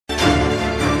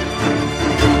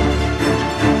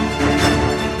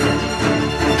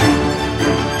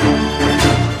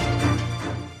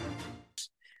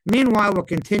Meanwhile, we're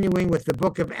continuing with the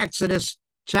book of Exodus,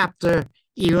 chapter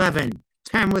 11.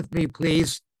 Turn with me,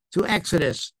 please, to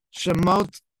Exodus,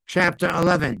 Shemot, chapter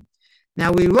 11.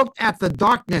 Now, we looked at the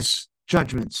darkness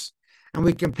judgments, and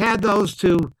we compared those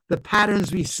to the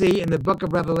patterns we see in the book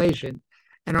of Revelation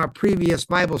in our previous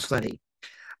Bible study.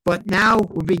 But now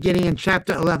we're beginning in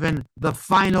chapter 11, the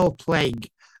final plague.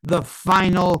 The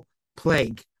final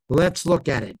plague. Let's look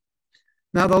at it.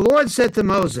 Now, the Lord said to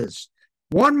Moses,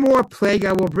 "One more plague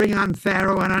I will bring on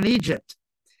Pharaoh and on Egypt.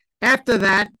 After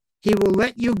that, he will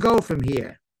let you go from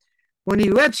here. When he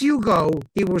lets you go,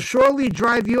 he will surely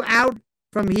drive you out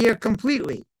from here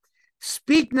completely.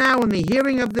 Speak now in the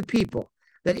hearing of the people,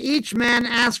 that each man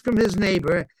ask from his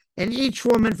neighbor and each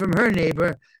woman from her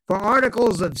neighbor for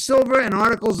articles of silver and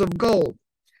articles of gold.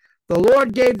 The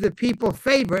Lord gave the people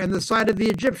favor in the sight of the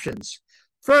Egyptians.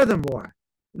 Furthermore,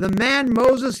 the man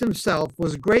Moses himself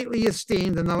was greatly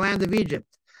esteemed in the land of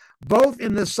Egypt, both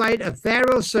in the sight of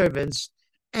Pharaoh's servants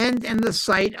and in the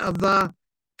sight of the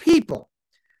people.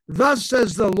 Thus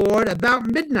says the Lord,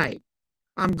 about midnight,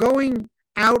 I'm going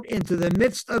out into the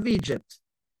midst of Egypt,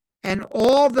 and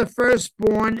all the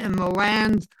firstborn in the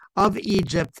land of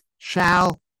Egypt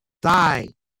shall die,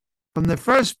 from the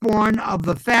firstborn of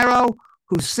the Pharaoh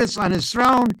who sits on his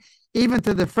throne, even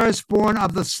to the firstborn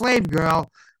of the slave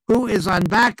girl who is on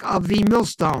back of the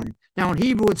millstone." Now in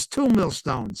Hebrew, it's 2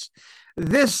 millstones.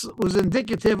 This was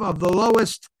indicative of the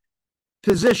lowest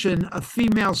position a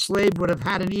female slave would have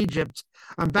had in Egypt,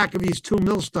 on back of these 2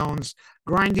 millstones,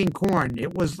 grinding corn.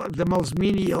 It was the most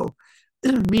menial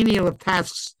of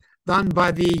tasks done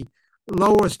by the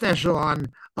lowest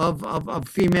echelon of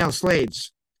female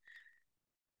slaves.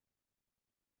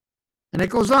 And it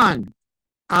goes on.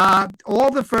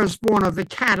 All the firstborn of the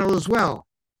cattle as well.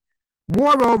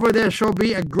 Moreover, there shall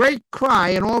be a great cry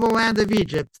in all the land of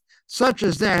Egypt, such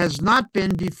as there has not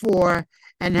been before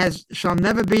and shall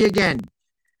never be again.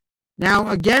 Now,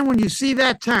 again, when you see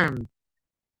that term,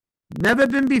 never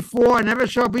been before, never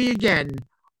shall be again,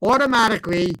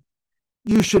 automatically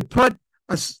you should put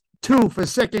a 2 for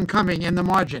second coming in the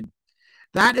margin.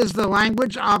 That is the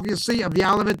language, obviously, of the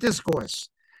Olivet Discourse.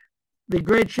 The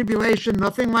Great Tribulation,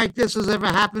 nothing like this has ever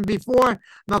happened before,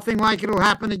 nothing like it will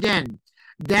happen again.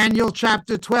 Daniel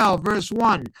chapter 12, verse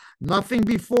 1, nothing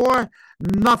before,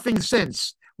 nothing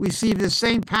since. We see the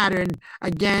same pattern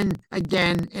again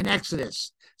in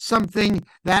Exodus, something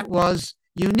that was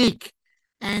unique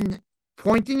and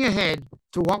pointing ahead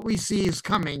to what we see is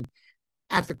coming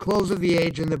at the close of the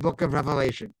age in the book of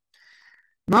Revelation.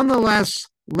 Nonetheless,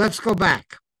 let's go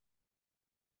back.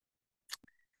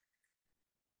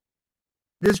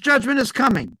 This judgment is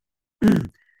coming.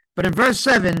 But in verse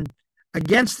 7,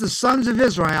 against the sons of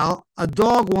Israel, a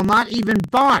dog will not even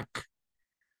bark,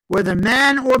 whether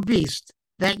man or beast,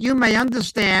 that you may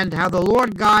understand how the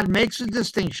Lord God makes a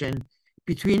distinction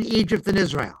between Egypt and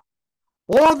Israel.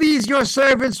 All these your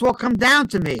servants will come down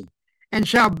to me and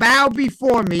shall bow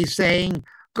before me, saying,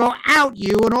 Go out,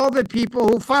 you and all the people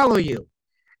who follow you.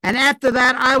 And after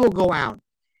that I will go out.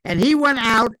 And he went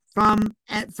out from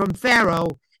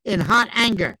Pharaoh in hot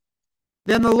anger.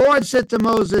 Then the Lord said to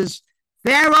Moses,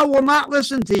 Pharaoh will not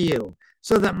listen to you,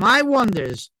 so that my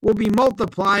wonders will be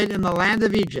multiplied in the land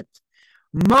of Egypt.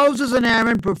 Moses and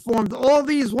Aaron performed all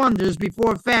these wonders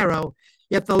before Pharaoh,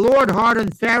 yet the Lord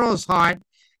hardened Pharaoh's heart,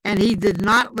 and he did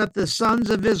not let the sons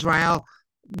of Israel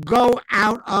go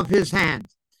out of his hand.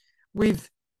 We've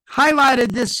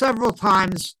highlighted this several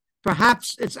times.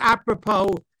 Perhaps it's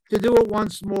apropos to do it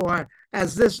once more,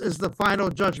 as this is the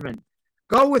final judgment.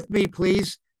 Go with me,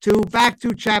 please, back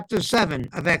to chapter 7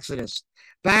 of Exodus.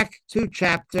 Back to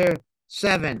chapter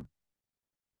 7.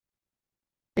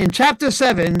 In chapter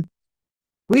 7,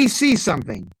 we see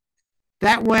something,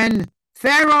 that when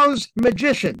Pharaoh's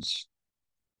magicians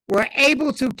were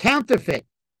able to counterfeit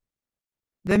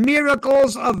the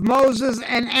miracles of Moses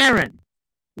and Aaron,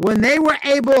 when they were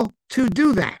able to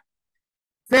do that,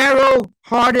 Pharaoh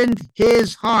hardened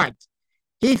his heart.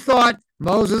 He thought,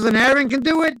 Moses and Aaron can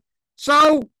do it,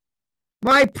 so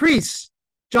my priests,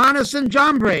 Jannes and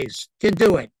Jambres, can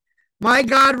do it. My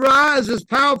God Ra is as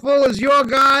powerful as your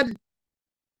God,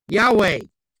 Yahweh.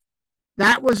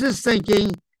 That was his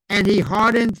thinking, and he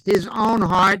hardened his own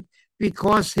heart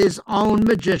because his own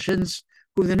magicians,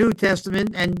 who the New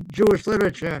Testament and Jewish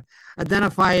literature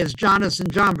identify as Jannes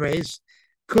and Jambres,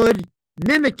 could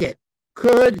mimic it,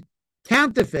 could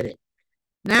counterfeit it.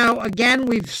 Now, again,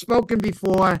 we've spoken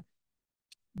before,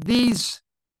 these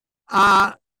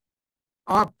are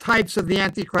types of the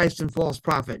Antichrist and false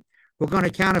prophet. We're going to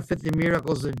counterfeit the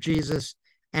miracles of Jesus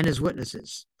and his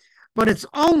witnesses. But it's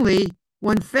only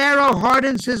when Pharaoh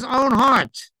hardens his own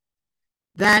heart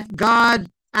that God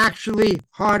actually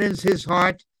hardens his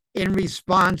heart in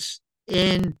response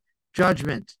in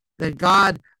judgment. That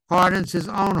God hardens his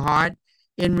own heart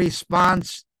in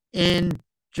response in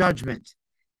judgment.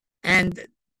 And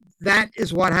that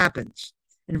is what happens.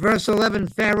 In verse 11,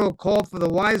 Pharaoh called for the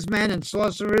wise men and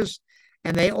sorcerers,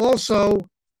 and they also,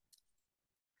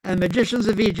 and magicians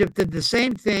of Egypt did the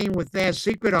same thing with their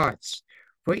secret arts.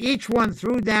 For each one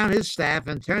threw down his staff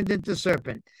and turned into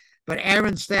serpent, but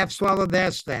Aaron's staff swallowed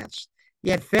their staffs.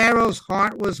 Yet Pharaoh's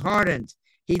heart was hardened.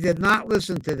 He did not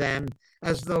listen to them,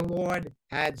 as the Lord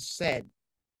had said.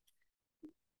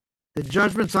 The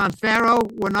judgments on Pharaoh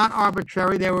were not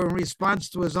arbitrary. They were in response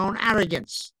to his own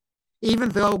arrogance, even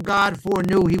though God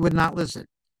foreknew he would not listen.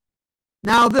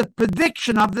 Now, the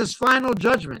prediction of this final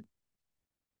judgment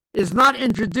is not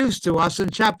introduced to us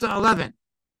in chapter 11.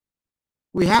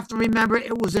 We have to remember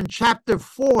it was in chapter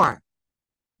 4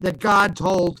 that God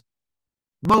told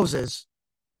Moses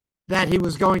that he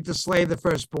was going to slay the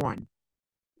firstborn.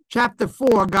 Chapter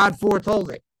 4, God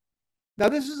foretold it. Now,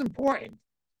 this is important.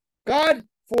 God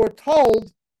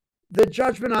foretold the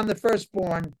judgment on the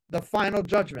firstborn, the final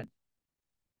judgment.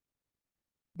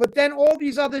 But then all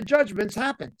these other judgments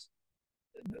happened.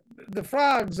 The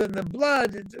frogs and the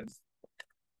blood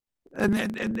and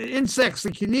the insects,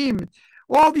 the kinim,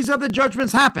 all these other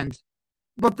judgments happened.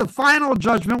 But the final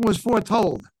judgment was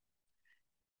foretold.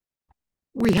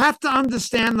 We have to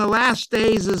understand the last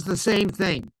days is the same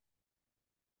thing.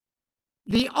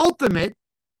 The ultimate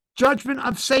judgment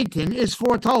of Satan is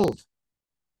foretold.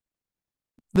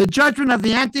 The judgment of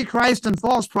the Antichrist and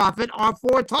false prophet are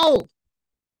foretold.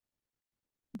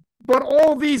 But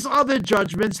all these other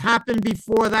judgments happen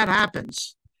before that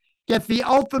happens. Yet the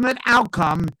ultimate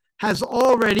outcome has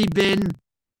already been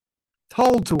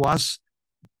told to us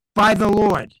by the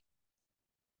Lord.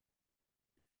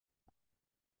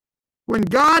 When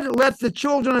God let the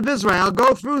children of Israel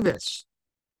go through this,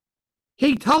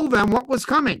 he told them what was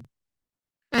coming,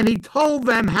 and he told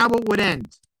them how it would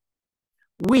end.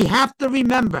 We have to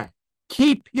remember,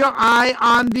 keep your eye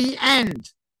on the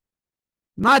end,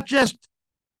 not just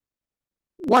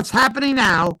what's happening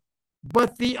now,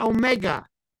 but the omega,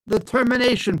 the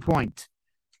termination point.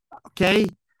 Okay?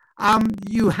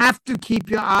 You have to keep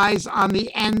your eyes on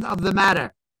the end of the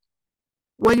matter.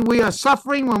 When we are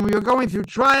suffering, when we are going through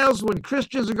trials, when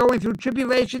Christians are going through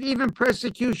tribulation, even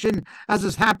persecution, as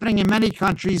is happening in many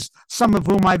countries, some of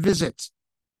whom I visit.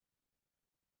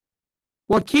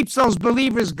 What keeps those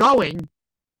believers going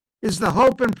is the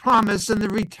hope and promise in the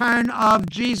return of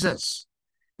Jesus.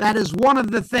 That is one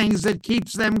of the things that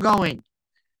keeps them going.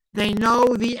 They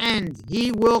know the end.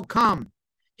 He will come.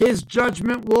 His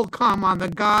judgment will come on the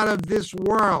God of this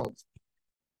world.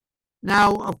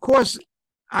 Now, of course,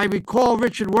 I recall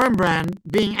Richard Wurmbrand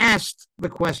being asked the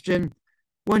question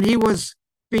when he was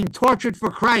being tortured for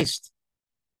Christ.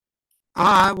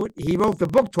 He wrote the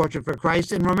book Tortured for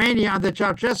Christ in Romania under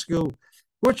Ceausescu.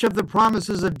 Which of the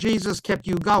promises of Jesus kept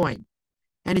you going?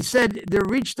 And he said, there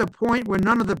reached a point where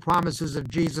none of the promises of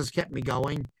Jesus kept me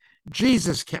going.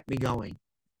 Jesus kept me going.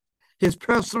 His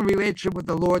personal relationship with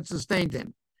the Lord sustained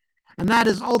him. And that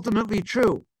is ultimately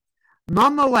true.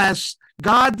 Nonetheless,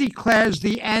 God declares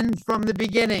the end from the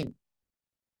beginning.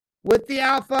 With the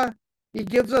Alpha, he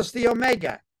gives us the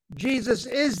Omega. Jesus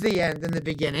is the end and the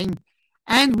beginning,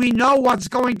 and we know what's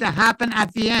going to happen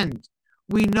at the end.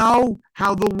 We know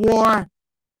how the war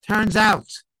turns out.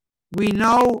 We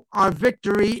know our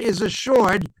victory is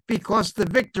assured because the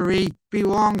victory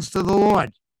belongs to the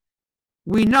Lord.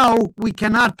 We know we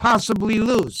cannot possibly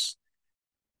lose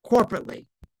corporately.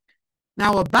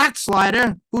 Now, a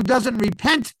backslider who doesn't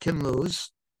repent can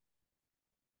lose.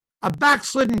 A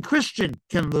backslidden Christian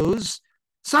can lose.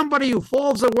 Somebody who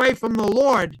falls away from the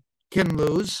Lord can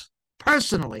lose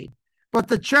personally. But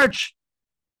the church,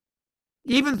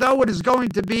 even though it is going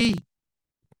to be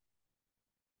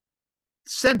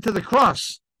sent to the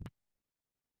cross,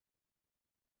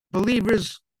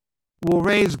 believers will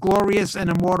raise glorious and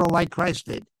immortal like Christ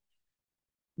did.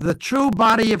 The true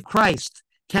body of Christ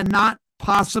cannot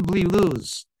possibly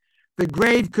lose. The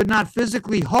grave could not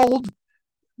physically hold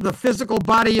the physical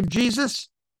body of Jesus,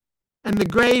 and the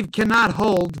grave cannot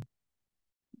hold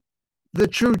the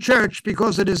true church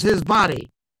because it is his body.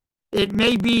 It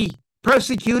may be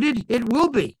persecuted, it will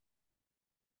be.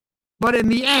 But in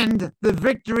the end, the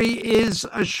victory is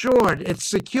assured, it's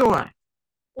secure.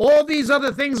 All these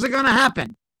other things are going to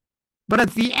happen. But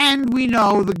at the end, we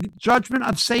know the judgment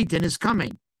of Satan is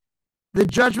coming. The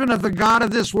judgment of the God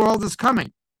of this world is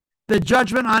coming. The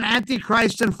judgment on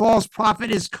Antichrist and false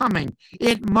prophet is coming.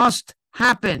 It must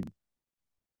happen.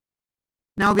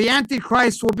 Now, the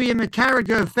Antichrist will be in the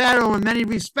character of Pharaoh in many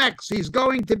respects. He's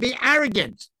going to be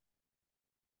arrogant,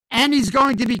 and he's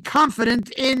going to be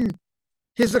confident in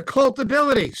his occult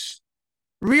abilities,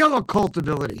 real occult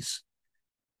abilities,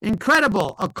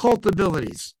 incredible occult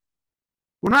abilities.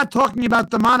 We're not talking about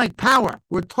demonic power.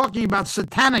 We're talking about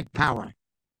satanic power.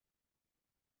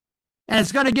 And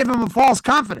it's going to give him a false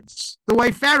confidence, the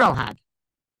way Pharaoh had.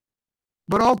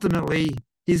 But ultimately,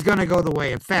 he's going to go the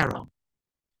way of Pharaoh.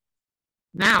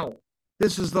 Now,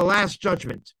 this is the last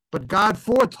judgment. But God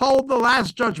foretold the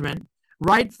last judgment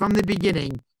right from the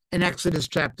beginning in Exodus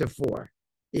chapter 4,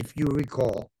 if you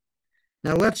recall.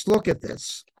 Now, let's look at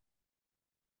this.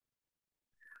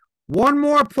 One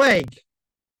more plague.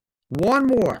 One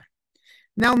more.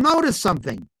 Now, notice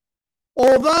something.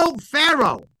 Although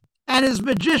Pharaoh and his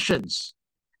magicians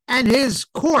and his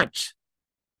court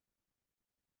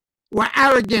were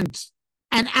arrogant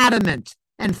and adamant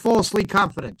and falsely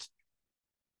confident,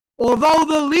 although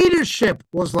the leadership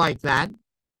was like that,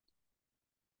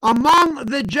 among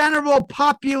the general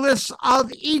populace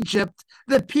of Egypt,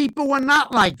 the people were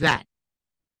not like that.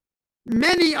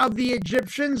 Many of the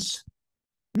Egyptians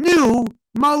knew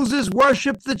Moses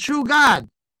worshiped the true God.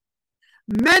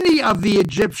 Many of the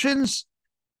Egyptians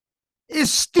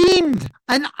esteemed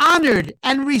and honored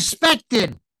and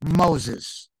respected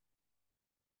Moses.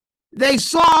 They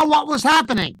saw what was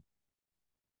happening.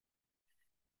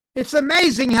 It's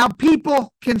amazing how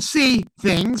people can see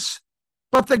things,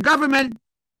 but the government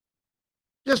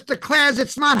just declares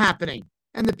it's not happening,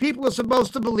 and the people are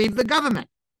supposed to believe the government.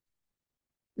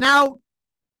 Now,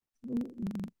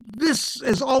 this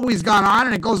has always gone on,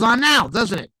 and it goes on now,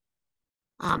 doesn't it?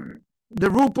 The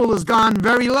ruble has gone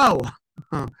very low.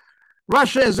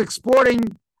 Russia is exporting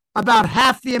about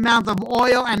half the amount of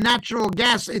oil and natural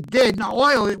gas it did. Now,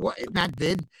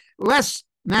 less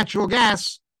natural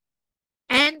gas,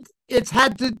 and it's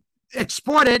had to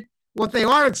export it, what they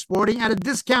are exporting, at a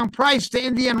discount price to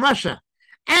India and Russia.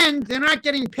 And they're not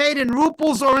getting paid in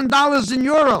rubles or in dollars and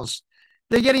euros.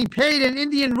 They're getting paid in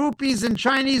Indian rupees and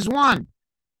Chinese yuan.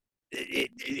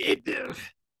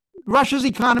 Russia's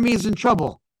economy is in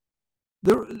trouble.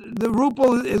 The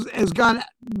ruble has gone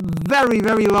very,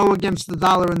 very low against the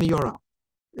dollar and the euro.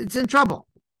 It's in trouble.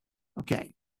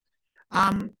 Okay.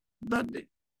 But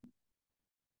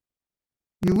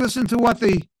you listen to what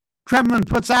the Kremlin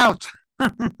puts out.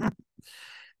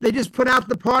 They just put out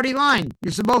the party line.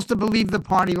 You're supposed to believe the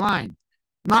party line,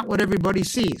 not what everybody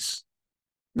sees.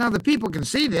 Now, the people can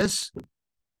see this,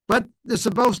 but they're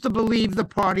supposed to believe the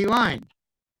party line.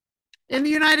 In the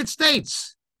United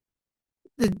States,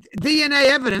 the DNA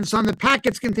evidence on the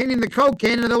packets containing the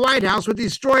cocaine in the White House was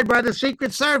destroyed by the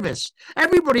Secret Service.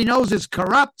 Everybody knows it's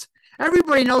corrupt.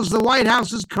 Everybody knows the White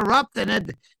House is corrupt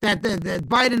and that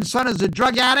Biden's son is a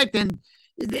drug addict and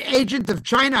the agent of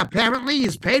China apparently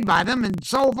is paid by them and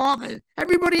so forth.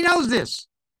 Everybody knows this.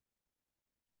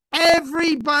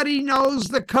 Everybody knows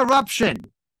the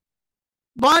corruption.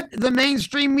 But the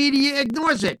mainstream media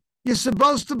ignores it. You're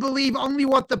supposed to believe only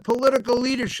what the political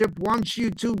leadership wants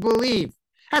you to believe.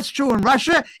 That's true in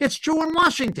Russia. It's true in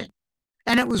Washington.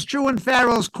 And it was true in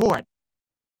Pharaoh's court.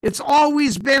 It's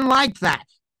always been like that.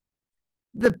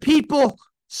 The people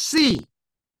see.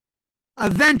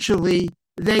 Eventually,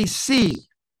 they see.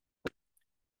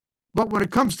 But when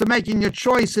it comes to making a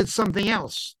choice, it's something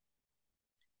else.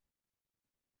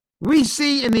 We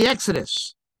see in the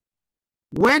Exodus,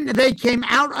 when they came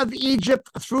out of Egypt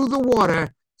through the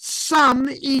water, some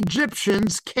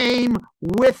Egyptians came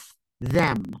with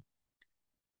them.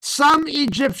 Some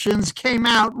Egyptians came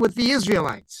out with the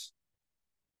Israelites.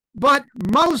 But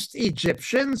most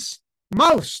Egyptians,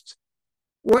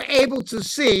 were able to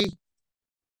see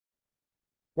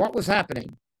what was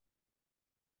happening.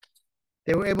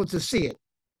 They were able to see it.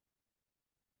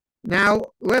 Now,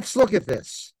 let's look at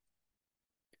this.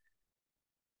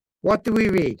 What do we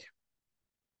read?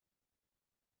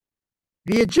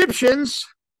 The Egyptians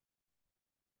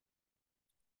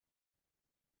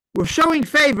were showing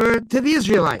favor to the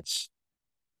Israelites.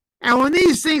 And when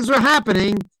these things were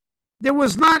happening, there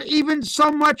was not even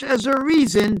so much as a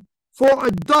reason for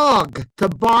a dog to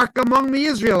bark among the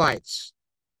Israelites.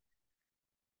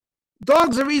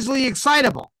 Dogs are easily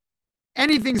excitable.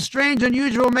 Anything strange,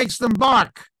 unusual makes them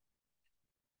bark.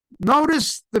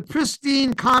 Notice the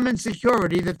pristine common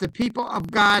security that the people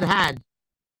of God had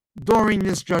during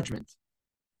this judgment.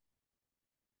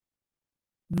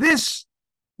 This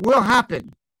will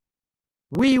happen.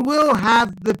 We will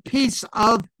have the peace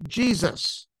of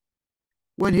Jesus.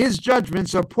 When his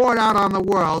judgments are poured out on the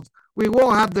world, we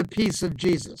will have the peace of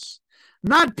Jesus.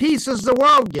 Not peace as the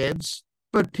world gives,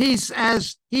 but peace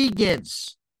as he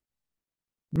gives.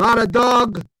 Not a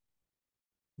dog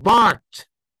barked.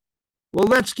 Well,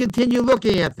 let's continue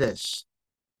looking at this.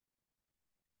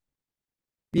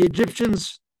 The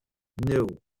Egyptians knew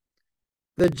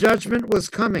the judgment was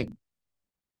coming.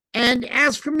 And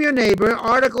ask from your neighbor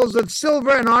articles of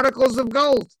silver and articles of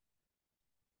gold.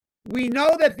 We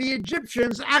know that the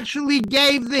Egyptians actually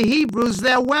gave the Hebrews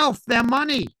their wealth, their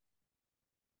money.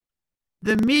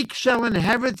 The meek shall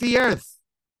inherit the earth.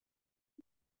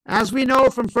 As we know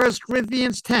from 1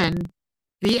 Corinthians 10,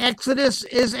 the Exodus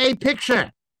is a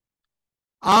picture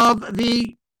of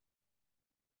the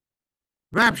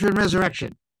rapture and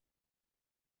resurrection.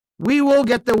 We will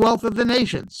get the wealth of the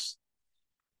nations.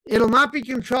 It'll not be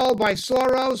controlled by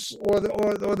Soros or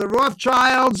the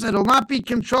Rothschilds. It'll not be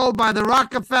controlled by the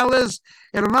Rockefellers.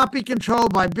 It'll not be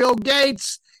controlled by Bill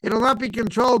Gates. It'll not be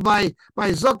controlled by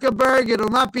Zuckerberg. It'll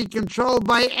not be controlled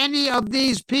by any of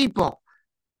these people.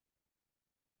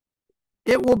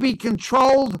 It will be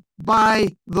controlled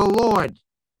by the Lord,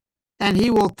 and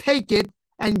he will take it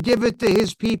and give it to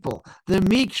his people. The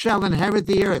meek shall inherit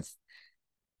the earth.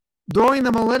 During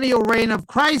the millennial reign of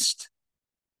Christ,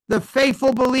 the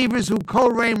faithful believers who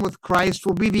co-reign with Christ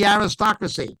will be the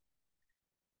aristocracy.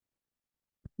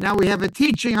 Now we have a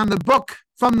teaching on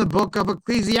from the book of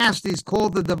Ecclesiastes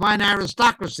called The Divine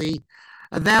Aristocracy,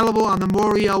 available on the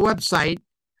Morio website.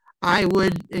 I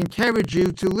would encourage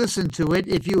you to listen to it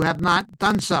if you have not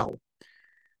done so.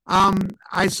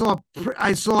 I saw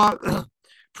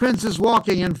princes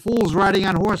walking and fools riding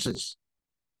on horses.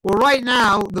 Well, right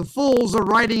now, the fools are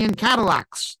riding in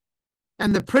Cadillacs,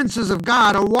 and the princes of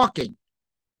God are walking.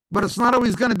 But it's not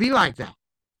always going to be like that.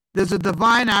 There's a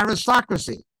divine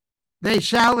aristocracy. They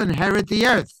shall inherit the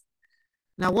earth.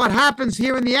 Now, what happens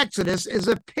here in the Exodus is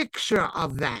a picture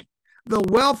of that. The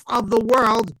wealth of the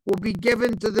world will be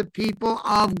given to the people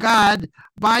of God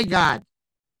by God.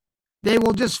 They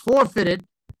will just forfeit it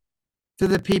to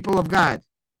the people of God.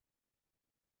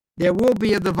 There will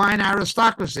be a divine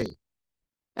aristocracy.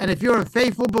 And if you're a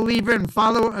faithful believer and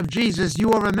follower of Jesus,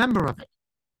 you are a member of it.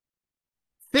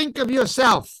 Think of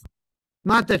yourself.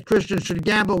 Not that Christians should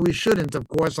gamble. We shouldn't, of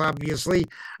course, obviously.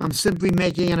 I'm simply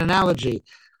making an analogy.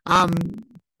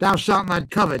 Thou shalt not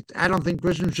covet. I don't think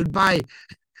Christians should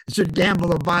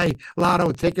gamble or buy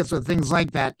lotto tickets or things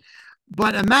like that.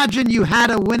 But imagine you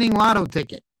had a winning lotto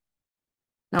ticket.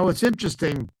 Now, it's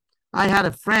interesting. I have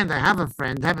a friend,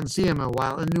 haven't seen him in a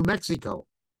while, in New Mexico.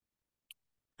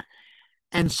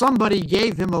 And somebody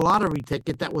gave him a lottery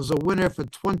ticket that was a winner for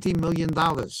 $20 million.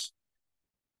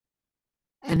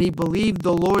 And he believed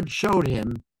the Lord showed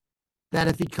him that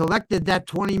if he collected that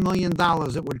 $20 million,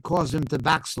 it would cause him to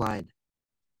backslide.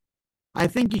 I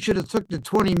think he should have took the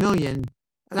 $20 million.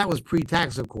 That was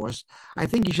pre-tax, of course. I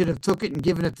think he should have took it and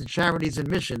given it to charities and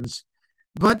missions.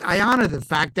 But I honor the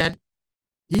fact that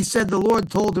he said the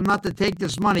Lord told him not to take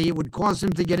this money. It would cause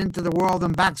him to get into the world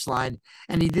and backslide.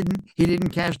 And he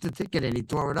didn't cash the ticket and he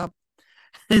tore it up.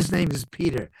 His name is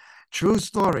Peter. True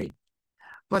story.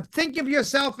 But think of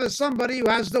yourself as somebody who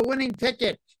has the winning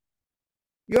ticket.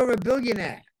 You're a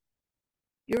billionaire.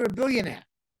 You're a billionaire.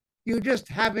 You just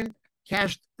haven't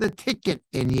cashed the ticket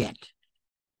in yet.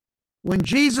 When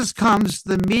Jesus comes,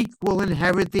 the meek will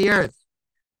inherit the earth.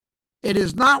 It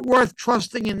is not worth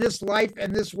trusting in this life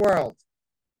and this world.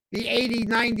 The 80,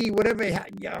 90, whatever,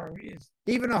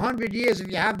 even 100 years if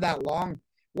you have that long,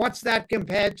 what's that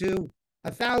compared to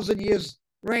 1,000 years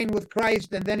reign with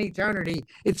Christ and then eternity?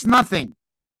 It's nothing.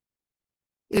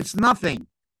 It's nothing.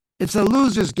 It's a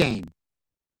loser's game.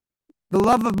 The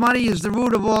love of money is the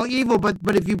root of all evil, but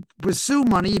if you pursue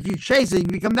money, if you chase it,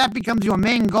 that becomes your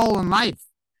main goal in life.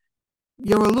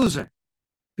 You're a loser.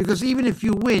 Because even if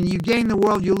you win, you gain the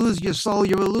world, you lose your soul,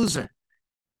 you're a loser.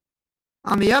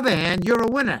 On the other hand, you're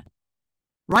a winner.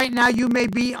 Right now, you may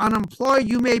be unemployed.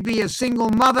 You may be a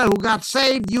single mother who got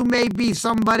saved. You may be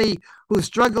somebody who's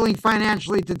struggling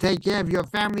financially to take care of your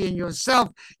family and yourself.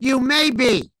 You may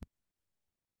be.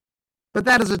 But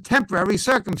that is a temporary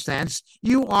circumstance.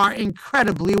 You are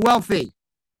incredibly wealthy.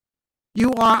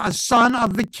 You are a son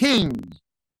of the king.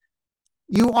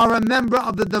 You are a member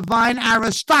of the divine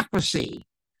aristocracy.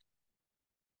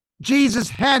 Jesus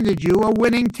handed you a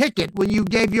winning ticket when you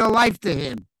gave your life to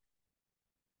him.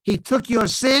 He took your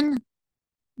sin,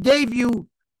 gave you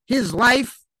his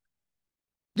life,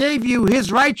 gave you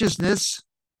his righteousness,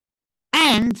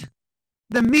 and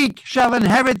the meek shall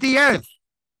inherit the earth.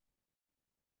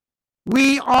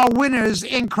 We are winners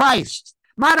in Christ,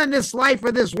 not in this life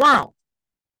or this world.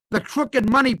 The crooked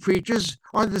money preachers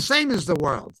are the same as the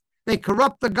world. They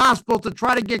corrupt the gospel to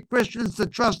try to get Christians to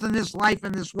trust in this life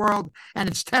and this world and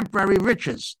its temporary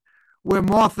riches, where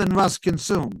moth and rust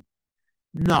consume.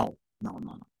 No.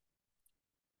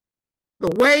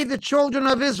 The way the children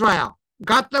of Israel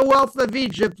got the wealth of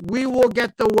Egypt, we will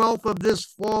get the wealth of this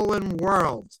fallen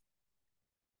world.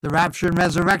 The rapture and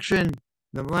resurrection,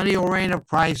 the millennial reign of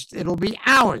Christ, it'll be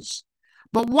ours.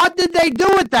 But what did they do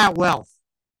with that wealth?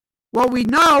 Well, we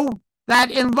know that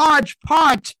in large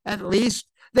part, at least,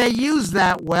 they used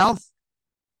that wealth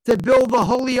to build the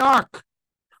Holy Ark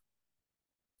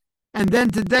and then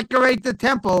to decorate the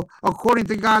temple according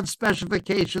to God's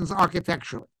specifications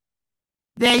architecturally.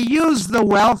 They used the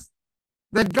wealth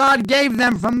that God gave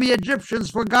them from the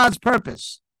Egyptians for God's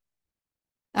purpose.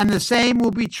 And the same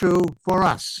will be true for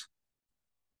us.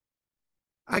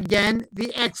 Again,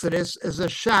 the Exodus is a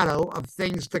shadow of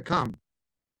things to come.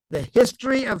 The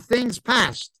history of things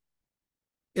past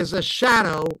is a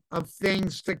shadow of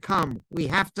things to come. We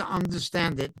have to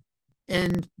understand it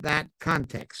in that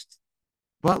context.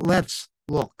 But let's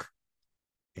look.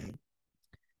 Okay.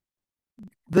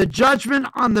 The judgment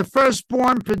on the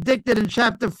firstborn predicted in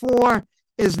chapter 4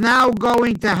 is now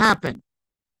going to happen.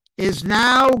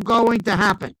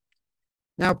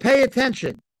 Now pay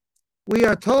attention. We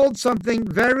are told something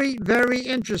very, very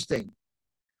interesting.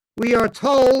 We are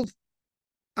told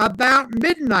about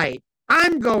midnight,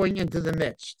 I'm going into the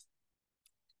midst.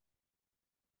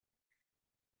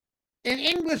 In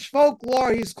English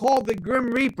folklore, he's called the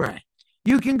Grim Reaper.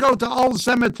 You can go to old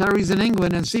cemeteries in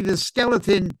England and see the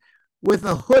skeleton with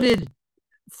a hooded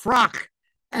frock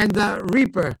and a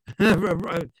reaper,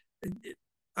 a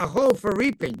hoe for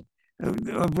reaping,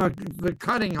 for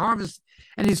cutting, harvest,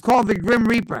 and he's called the Grim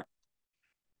Reaper.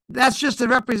 That's just a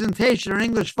representation in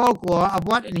English folklore of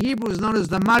what in Hebrew is known as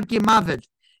the Malki Mavet,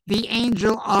 the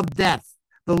angel of death.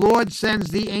 The Lord sends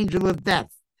the angel of death.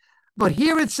 But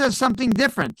here it says something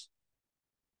different.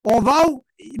 Although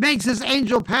he makes his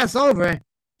angel pass over,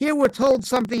 here we're told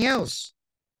something else.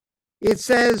 It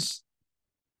says,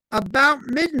 about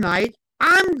midnight,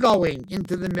 I'm going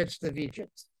into the midst of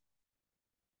Egypt.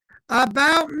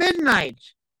 About midnight,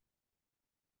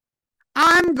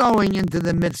 I'm going into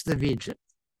the midst of Egypt.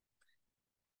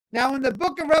 Now, in the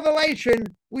book of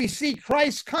Revelation, we see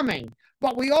Christ coming,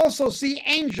 but we also see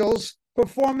angels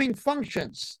performing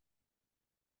functions.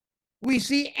 We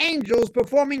see angels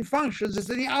performing functions. It's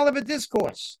in the Olivet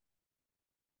Discourse.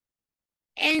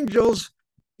 Angels,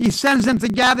 he sends them to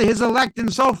gather his elect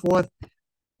and so forth.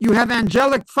 You have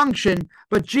angelic function,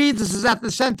 but Jesus is at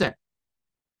the center.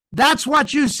 That's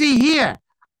what you see here.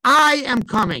 I am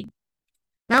coming.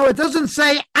 Now, it doesn't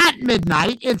say at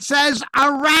midnight. It says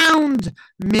around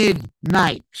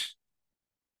midnight.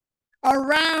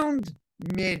 Around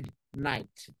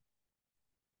midnight.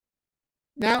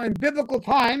 Now, in biblical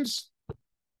times,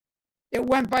 it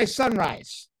went by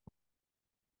sunrise.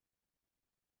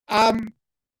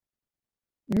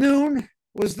 Noon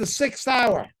was the 6th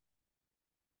hour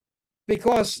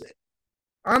because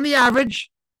on the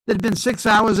average, there'd been 6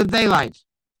 hours of daylight.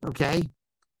 Okay.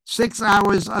 6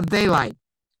 hours of daylight.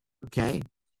 Okay.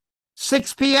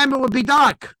 6 p.m. it would be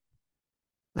dark.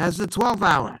 That's the 12th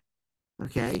hour.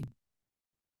 Okay.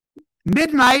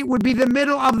 Midnight would be the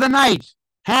middle of the night,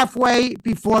 halfway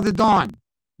before the dawn.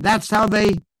 That's how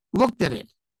they looked at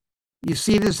it. You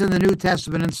see this in the New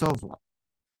Testament and so forth.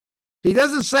 He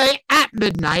doesn't say at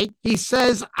midnight. He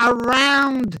says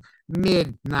around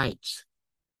midnight.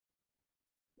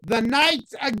 The night,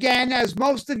 again, as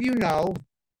most of you know,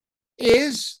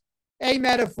 is a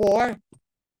metaphor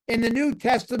in the New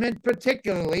Testament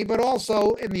particularly, but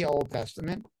also in the Old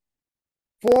Testament,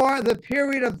 for the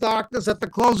period of darkness at the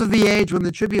close of the age when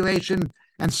the tribulation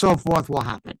and so forth will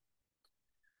happen.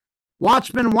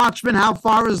 Watchman, watchman, how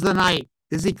far is the night?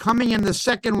 Is he coming in the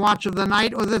second watch of the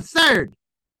night or the third?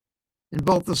 In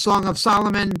both the Song of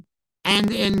Solomon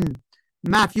and in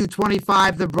Matthew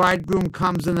 25, the bridegroom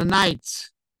comes in the night.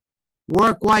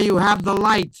 Work while you have the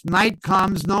light. Night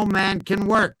comes, no man can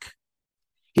work.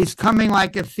 He's coming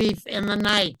like a thief in the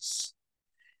nights.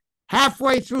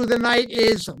 Halfway through the night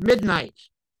is midnight.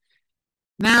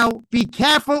 Now, be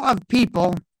careful of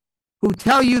people who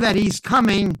tell you that he's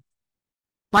coming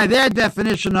by their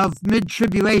definition of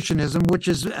mid-tribulationism, which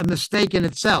is a mistake in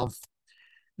itself,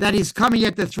 that he's coming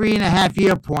at the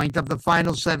 3.5-year point of the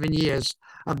final 7 years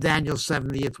of Daniel's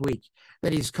 70th week,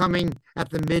 that he's coming at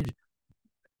the mid.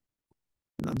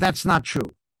 No, that's not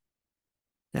true.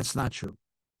 That's not true.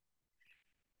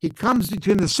 He comes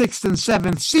between the 6th and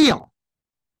 7th seal,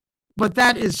 but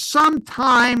that is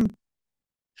sometime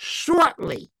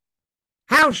shortly.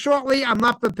 How shortly, I'm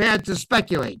not prepared to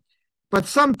speculate, but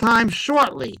sometime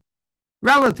shortly,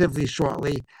 relatively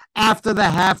shortly, after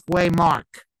the halfway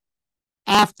mark.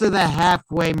 After the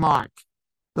halfway mark.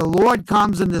 The Lord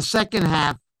comes in the second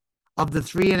half of the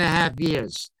 3.5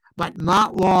 years, but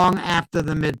not long after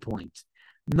the midpoint.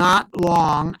 not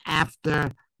long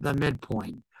after the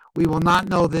midpoint. We will not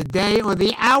know the day or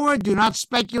the hour. Do not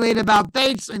speculate about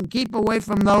dates and keep away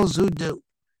from those who do.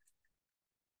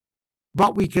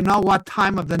 But we can know what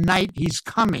time of the night he's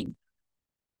coming,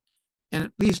 and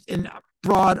at least in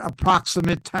broad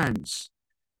approximate terms.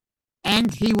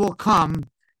 And he will come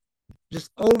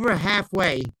just over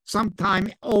halfway,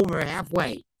 sometime over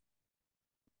halfway.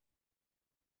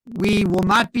 We will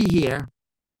not be here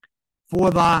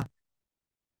for the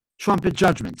trumpet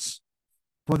judgments,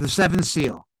 for the seventh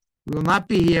seal. We will not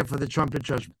be here for the trumpet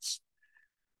judgments.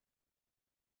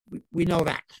 We know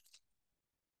that.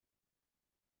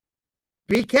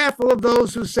 Be careful of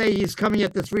those who say he's coming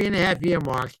at the 3.5-year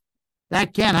mark.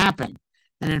 That can't happen.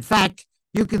 And in fact,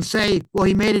 you can say, well,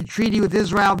 he made a treaty with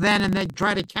Israel then, and they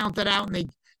try to count it out and they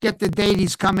get the date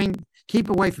he's coming. Keep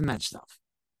away from that stuff.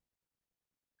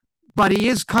 But he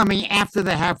is coming after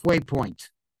the halfway point,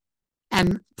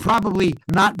 and probably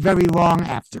not very long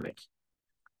after it.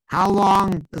 How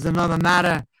long is another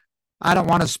matter. I don't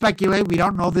want to speculate. We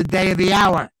don't know the day or the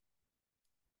hour.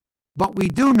 But we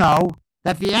do know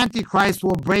that the Antichrist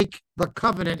will break the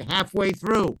covenant halfway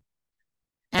through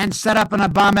and set up an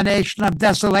abomination of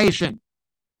desolation.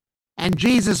 And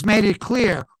Jesus made it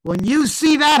clear, when you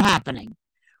see that happening,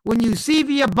 when you see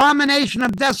the abomination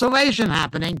of desolation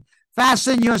happening,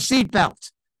 fasten your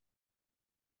seatbelt.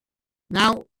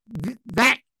 Now,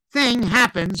 that thing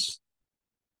happens.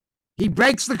 He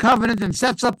breaks the covenant and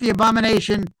sets up the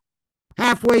abomination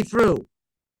halfway through.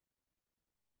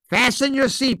 Fasten your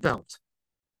seatbelt.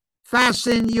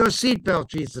 Fasten your seatbelt,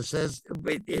 Jesus says.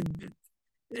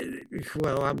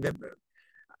 Well, I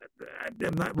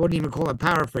wouldn't even call it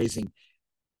paraphrasing.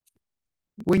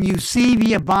 When you see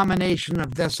the abomination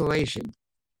of desolation,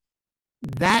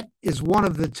 that is one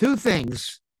of the two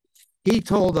things he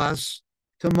told us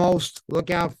to most look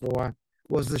out for,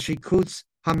 was the Shikutz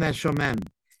HaMeshomem,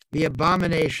 the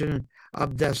abomination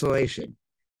of desolation.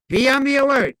 Be on the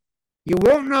alert. You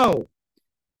won't know.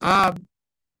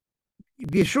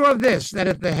 Be sure of this, that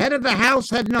if the head of the house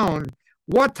had known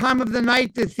what time of the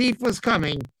night the thief was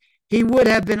coming, he would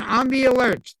have been on the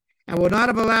alert and would not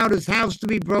have allowed his house to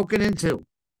be broken into.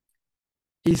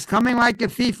 He's coming like a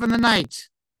thief in the night.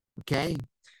 Okay?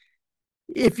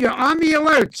 If you're on the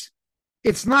alert,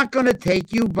 it's not going to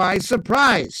take you by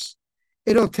surprise.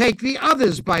 It'll take the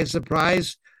others by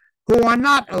surprise who are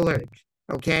not alert.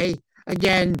 Okay?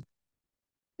 Again,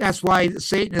 that's why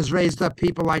Satan has raised up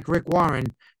people like Rick Warren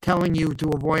telling you to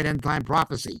avoid end-time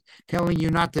prophecy, telling you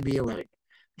not to be alert.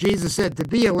 Jesus said to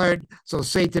be alert, so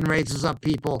Satan raises up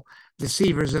people,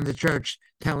 deceivers in the church,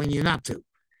 telling you not to.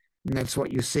 And that's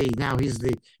what you see. Now he's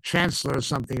the chancellor or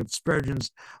something at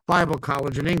Spurgeon's Bible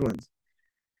College in England.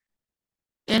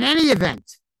 In any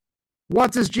event,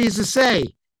 what does Jesus say?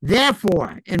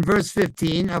 Therefore, in verse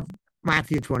 15 of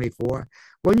Matthew 24,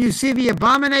 when you see the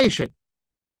abomination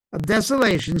of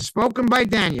desolation spoken by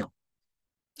Daniel,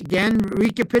 again,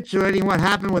 recapitulating what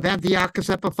happened with Antiochus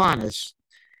Epiphanes,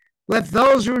 let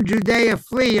those who are in Judea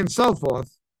flee and so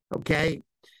forth, okay?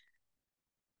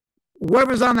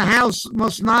 Whoever's on the house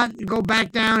must not go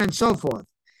back down and so forth.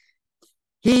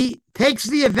 He takes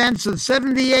the events of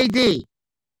 70 AD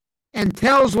and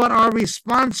tells what our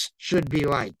response should be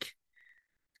like.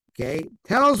 Okay?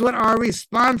 Tells what our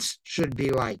response should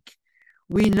be like.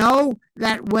 We know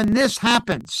that when this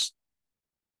happens,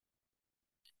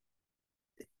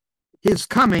 his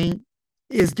coming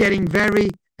is getting very,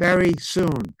 very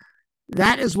soon.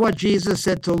 That is what Jesus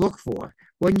said to look for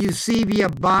when you see the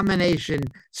abomination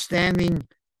standing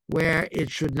where it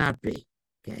should not be.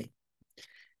 Okay.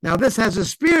 Now, this has a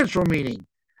spiritual meaning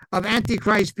of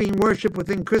Antichrist being worshipped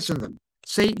within Christendom,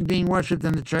 Satan being worshipped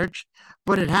in the church,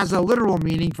 but it has a literal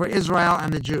meaning for Israel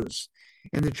and the Jews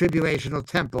in the tribulational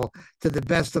temple, to the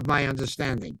best of my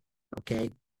understanding.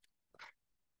 Okay.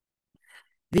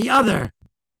 The other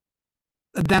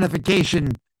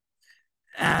identification,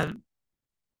 the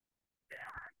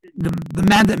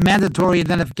mandatory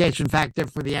identification factor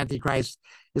for the Antichrist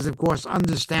is, of course,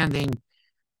 understanding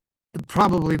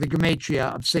probably the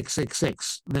gematria of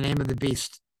 666, the name of the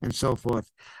beast, and so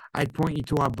forth. I'd point you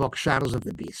to our book, Shadows of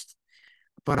the Beast,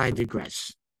 but I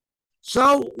digress.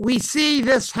 So we see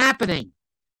this happening.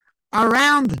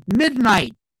 Around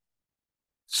midnight,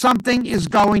 something is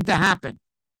going to happen.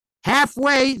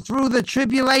 Halfway through the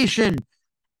tribulation,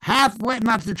 halfway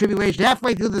through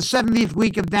the 70th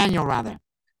week of Daniel, rather.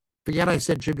 Forget I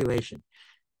said tribulation.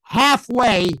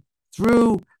 Halfway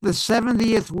through the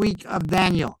 70th week of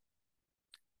Daniel,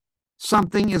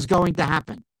 something is going to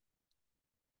happen.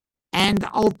 And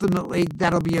ultimately,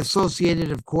 that'll be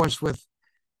associated, of course, with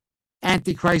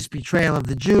Antichrist's betrayal of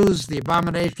the Jews, the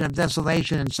abomination of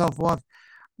desolation, and so forth.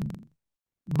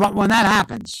 But when that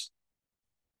happens,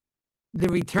 the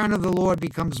return of the Lord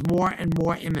becomes more and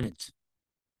more imminent.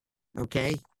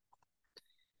 Okay?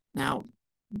 Now,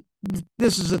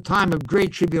 this is a time of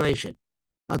great tribulation,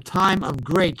 a time of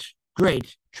great,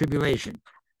 great tribulation.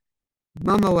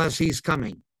 Nonetheless, he's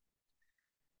coming.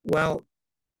 Well,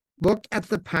 look at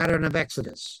the pattern of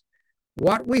Exodus.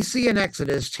 What we see in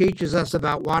Exodus teaches us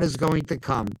about what is going to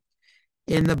come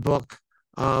in the book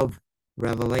of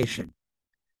Revelation.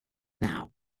 Now,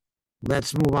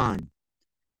 let's move on.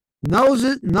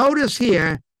 Notice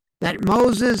here that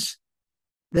Moses,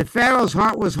 the Pharaoh's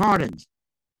heart was hardened,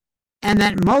 and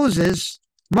that Moses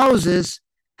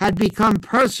had become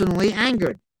personally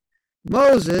angered.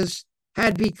 Moses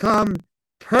had become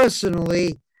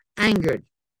personally angered.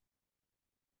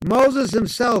 Moses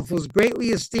himself was greatly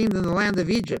esteemed in the land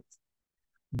of Egypt,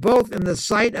 both in the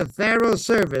sight of Pharaoh's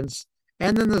servants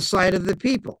and in the sight of the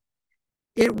people.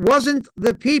 It wasn't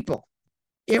the people,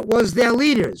 it was their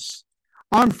leaders.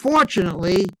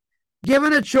 Unfortunately,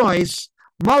 given a choice,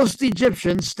 most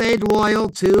Egyptians stayed loyal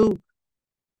to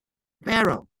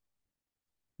Pharaoh.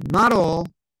 Not all,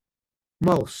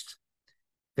 most.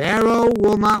 Pharaoh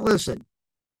will not listen.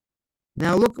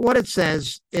 Now look what it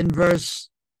says in verse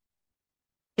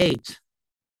 8.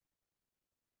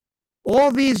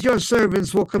 All these your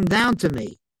servants will come down to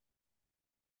me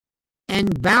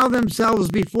and bow themselves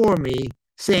before me,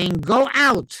 saying, go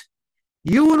out,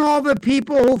 you and all the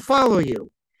people who follow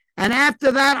you. And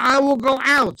after that, I will go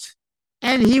out.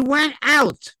 And he went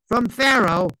out from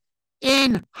Pharaoh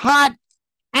in hot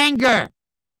anger.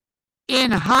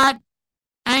 In hot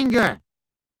anger.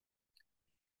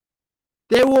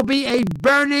 There will be a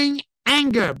burning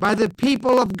anger by the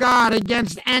people of God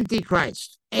against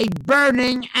Antichrist. A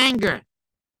burning anger.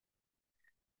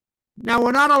 Now,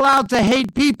 we're not allowed to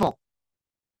hate people.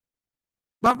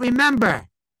 But remember,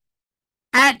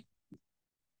 at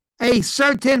a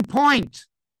certain point,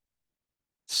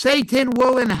 Satan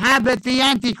will inhabit the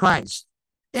Antichrist.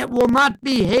 It will not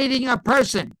be hating a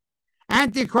person.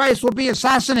 Antichrist will be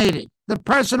assassinated. The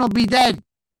person will be dead.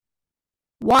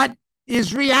 What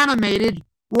is reanimated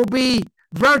will be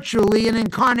virtually an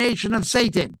incarnation of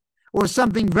Satan, or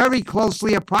something very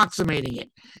closely approximating it.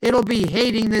 It'll be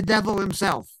hating the devil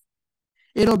himself.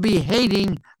 It'll be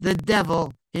hating the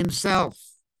devil himself.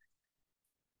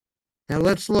 Now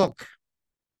let's look.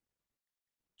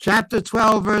 Chapter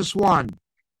 12, verse 1.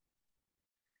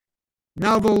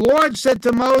 Now the Lord said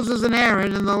to Moses and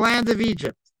Aaron in the land of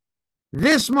Egypt,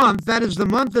 this month, that is the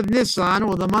month of Nisan,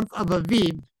 or the month of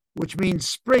Aviv, which means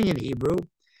spring in Hebrew,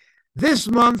 this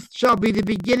month shall be the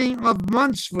beginning of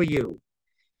months for you.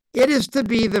 It is to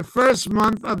be the first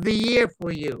month of the year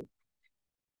for you.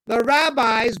 The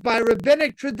rabbis, by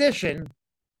rabbinic tradition,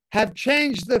 have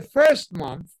changed the first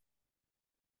month,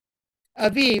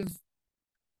 Aviv,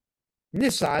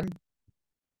 Nisan,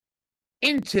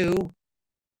 into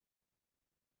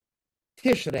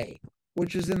Tishrei,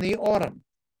 which is in the autumn,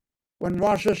 when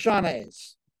Rosh Hashanah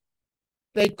is.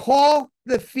 They call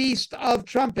the Feast of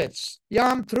Trumpets,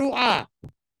 Yom Tru'ah,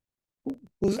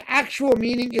 whose actual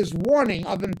meaning is warning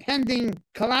of impending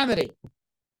calamity.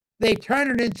 They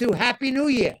turn it into Happy New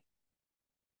Year.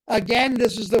 Again,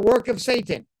 this is the work of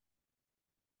Satan.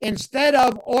 Instead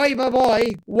of oy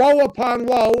vavoy, woe upon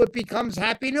woe, it becomes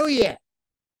Happy New Year.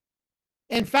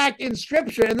 In fact, in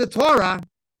Scripture, in the Torah,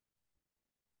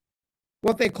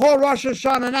 what they call Rosh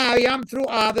Hashanah now, Yom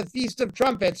Tru'ah, the Feast of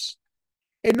Trumpets,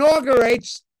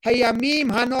 inaugurates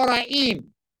Hayamim Hanoraim,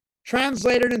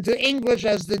 translated into English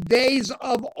as the days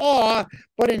of awe,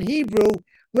 but in Hebrew,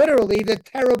 literally the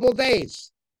terrible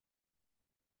days.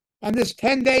 And this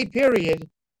 10-day period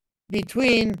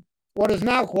between what is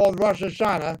now called Rosh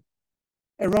Hashanah,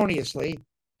 erroneously,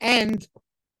 and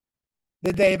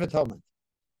the Day of Atonement.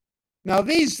 Now,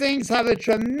 these things have a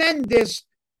tremendously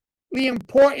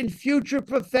important future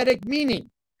prophetic meaning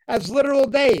as literal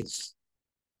days.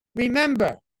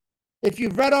 Remember, if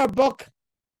you've read our book,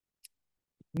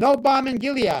 No Balm in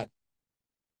Gilead,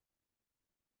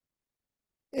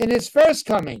 in his first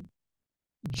coming,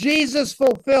 Jesus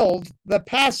fulfilled the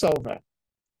Passover,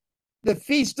 the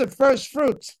Feast of First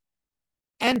Fruits,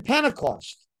 and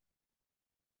Pentecost,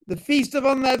 the Feast of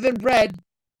Unleavened Bread,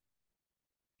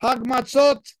 Hag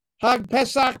Matzot, Hag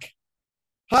Pesach,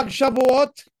 Hag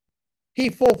Shavuot. He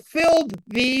fulfilled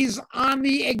these on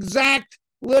the exact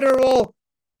literal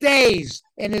days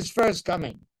in his first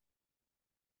coming.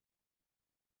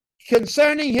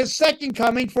 Concerning his second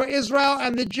coming for Israel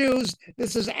and the Jews,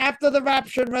 this is after the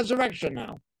rapture and resurrection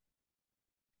now.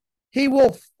 He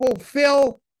will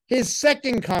fulfill his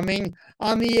second coming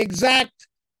on the exact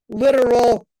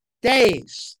literal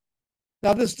days.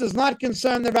 Now, this does not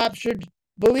concern the raptured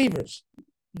believers.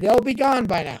 They'll be gone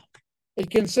by now. It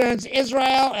concerns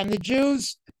Israel and the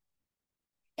Jews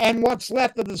and what's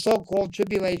left of the so-called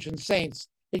tribulation saints.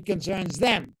 It concerns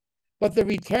them. But the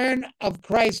return of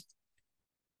Christ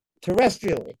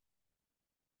terrestrially,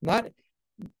 not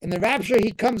in the rapture,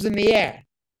 he comes in the air.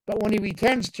 But when he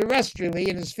returns terrestrially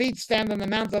and his feet stand on the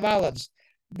Mount of Olives,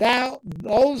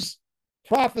 those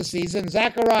prophecies in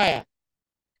Zechariah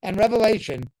and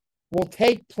Revelation will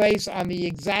take place on the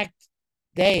exact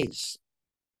days.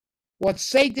 What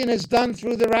Satan has done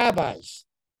through the rabbis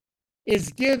is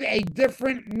give a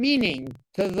different meaning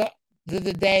to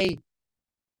the day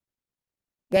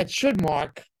that should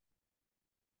mark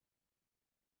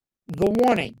the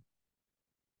warning.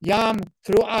 Yom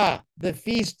Truah, the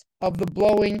feast of the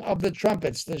blowing of the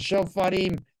trumpets, the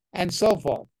shofarim, and so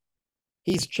forth.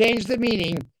 He's changed the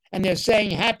meaning, and they're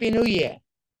saying Happy New Year.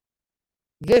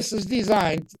 This is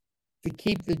designed to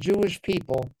keep the Jewish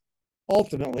people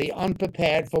ultimately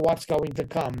unprepared for what's going to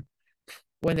come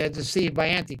when they're deceived by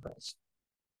Antichrist.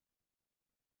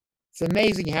 It's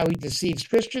amazing how he deceives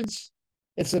Christians.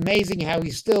 It's amazing how he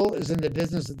still is in the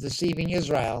business of deceiving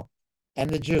Israel and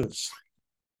the Jews.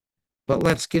 But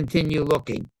let's continue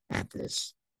looking at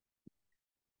this.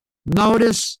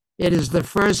 Notice it is the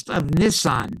first of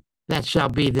Nisan that shall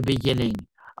be the beginning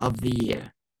of the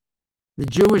year. The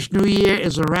Jewish New Year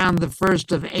is around the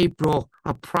 1st of April,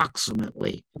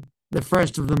 approximately, the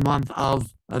first of the month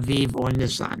of Aviv or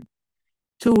Nisan,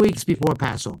 2 weeks before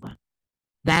Passover.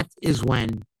 That is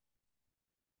when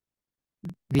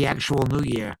the actual New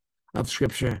Year of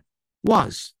Scripture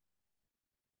was.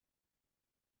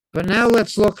 But now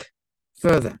let's look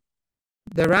further.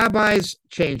 The rabbis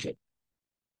change it.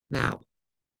 Now,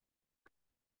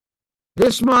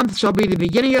 this month shall be the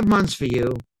beginning of months for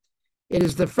you. It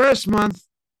is the first month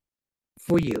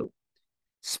for you.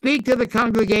 Speak to the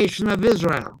congregation of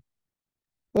Israel.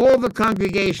 All the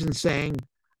congregation saying,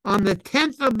 on the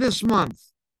 10th of this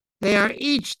month, they are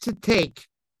each to take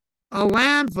a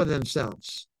lamb for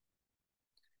themselves,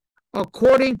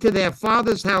 according to their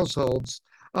fathers' households,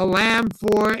 a lamb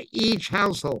for each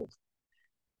household.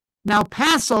 Now,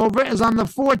 Passover is on the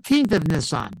 14th of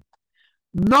Nisan.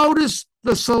 Notice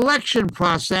the selection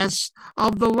process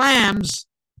of the lambs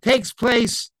takes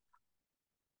place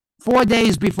 4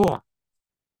 days before.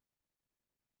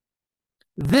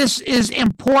 This is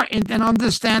important in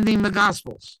understanding the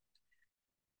Gospels.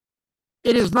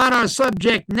 It is not our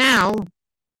subject now,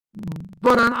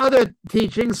 but on other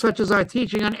teachings, such as our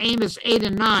teaching on Amos 8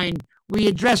 and 9, we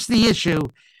address the issue.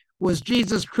 Was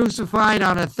Jesus crucified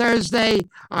on a Thursday,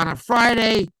 on a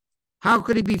Friday? How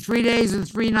could he be 3 days and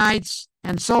 3 nights,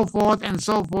 and so forth and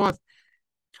so forth?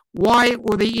 Why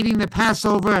were they eating the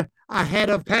Passover ahead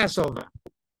of Passover?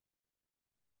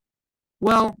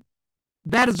 Well,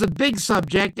 that is a big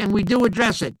subject, and we do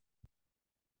address it.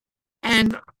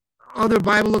 And other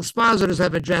Bible expositors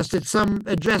have addressed it. Some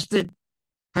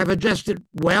have addressed it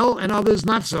well, and others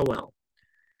not so well.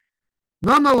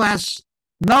 Nonetheless,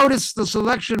 notice the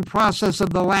selection process of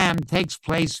the lamb takes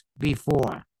place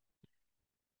before.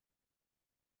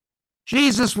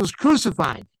 Jesus was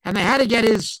crucified, and they had to get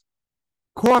his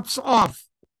corpse off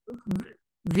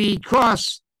the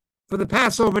cross for the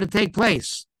Passover to take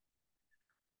place.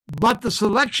 But the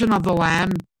selection of the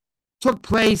lamb took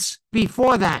place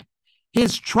before that.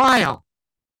 His trial,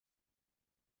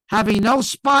 having no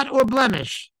spot or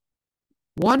blemish,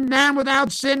 one man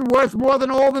without sin worth more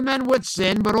than all the men with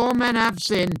sin, but all men have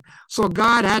sinned, so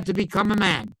God had to become a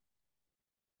man.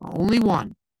 Only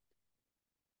one.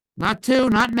 Not two,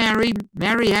 not Mary.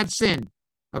 Mary had sin.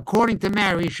 According to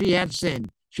Mary, she had sin.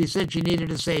 She said she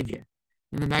needed a savior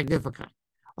in the Magnificat.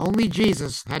 Only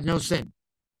Jesus had no sin.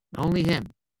 Only him.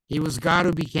 He was God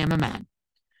who became a man.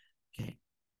 Okay.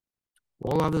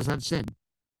 All others had sin.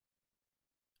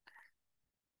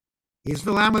 He's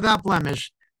the lamb without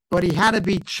blemish, but he had to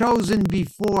be chosen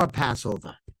before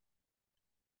Passover.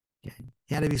 Okay.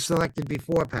 He had to be selected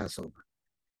before Passover.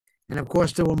 And of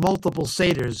course, there were multiple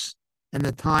Seders in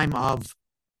the time of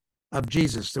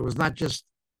Jesus. There was not just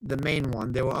the main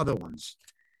one, there were other ones.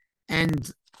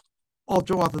 And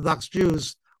ultra-Orthodox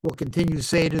Jews will continue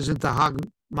Seders into Hag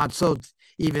Matzot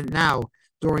even now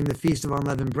during the Feast of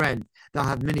Unleavened Bread. They'll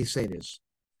have many Seders.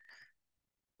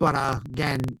 But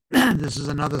again, this is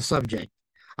another subject.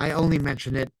 I only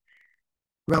mention it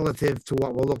relative to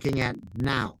what we're looking at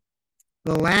now.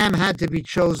 The lamb had to be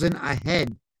chosen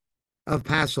ahead of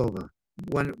Passover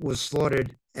when it was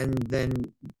slaughtered and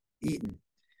then eaten.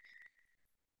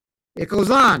 It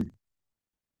goes on.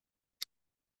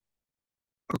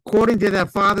 according to their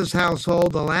father's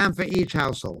household, a lamb for each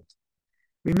household.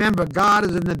 Remember, God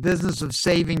is in the business of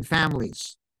saving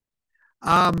families.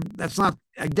 That's not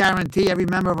a guarantee every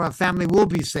member of our family will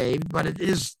be saved, but it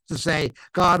is to say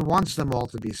God wants them all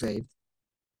to be saved.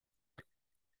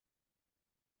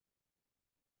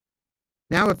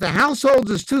 Now, if the household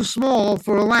is too small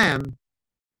for a lamb,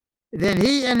 then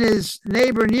he and his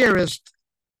neighbor nearest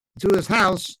to his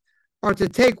house are to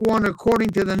take one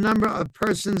according to the number of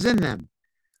persons in them,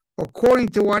 according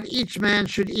to what each man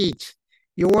should eat.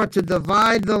 You are to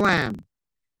divide the lamb.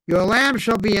 Your lamb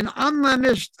shall be an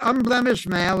unblemished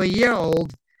male, a year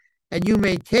old, and you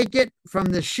may take it from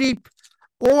the sheep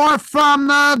or from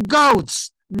the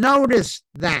goats. Notice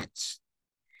that.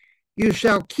 You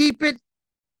shall keep it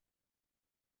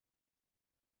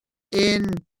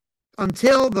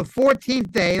until the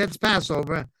 14th day, that's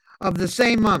Passover, of the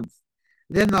same month.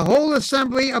 Then the whole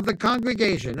assembly of the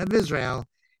congregation of Israel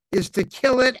is to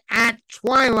kill it at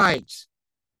twilight.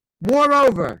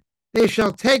 Moreover, they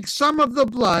shall take some of the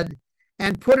blood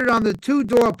and put it on the 2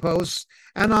 doorposts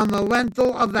and on the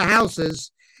lintel of the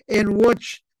houses in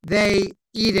which they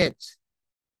eat it.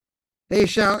 They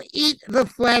shall eat the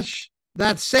flesh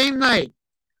that same night,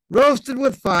 roasted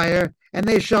with fire, and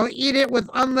they shall eat it with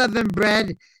unleavened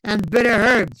bread and bitter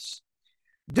herbs.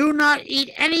 Do not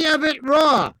eat any of it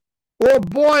raw or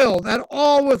boiled at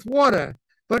all with water,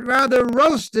 but rather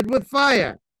roasted with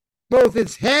fire, both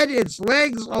its head, its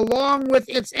legs, along with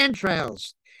its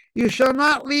entrails. You shall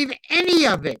not leave any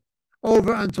of it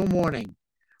over until morning,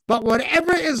 but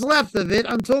whatever is left of it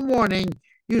until morning,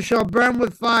 you shall burn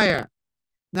with fire.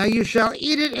 Now you shall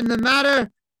eat it in the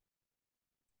matter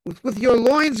with your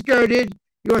loins girded,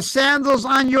 your sandals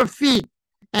on your feet,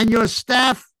 and your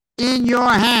staff in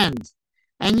your hand.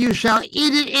 And you shall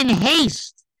eat it in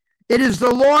haste. It is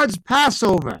the Lord's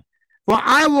Passover. For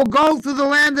I will go through the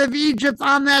land of Egypt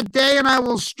on that day, and I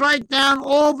will strike down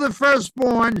all the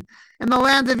firstborn in the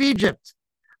land of Egypt,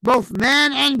 both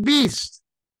man and beast.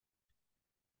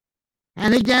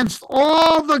 And against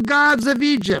all the gods of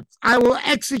Egypt I will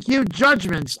execute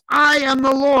judgments. I am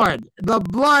the Lord. The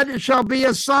blood shall be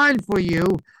a sign for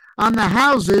you on the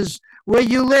houses where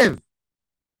you live.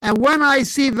 And when I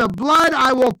see the blood,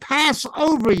 I will pass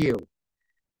over you.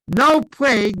 No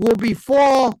plague will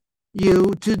befall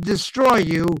you to destroy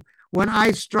you when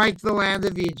I strike the land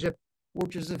of Egypt,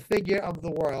 which is a figure of the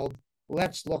world.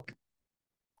 Let's look.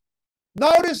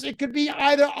 Notice it could be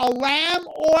either a lamb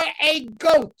or a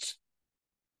goat.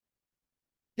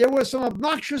 There were some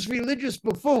obnoxious religious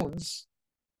buffoons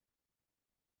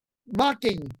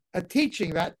mocking a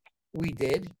teaching that we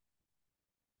did,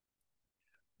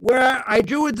 where I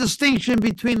drew a distinction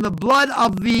between the blood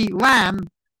of the lamb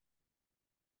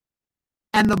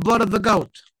and the blood of the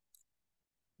goat.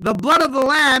 The blood of the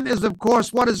lamb is, of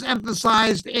course, what is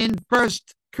emphasized in 1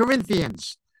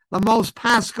 Corinthians, the most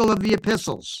paschal of the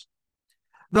epistles.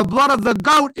 The blood of the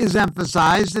goat is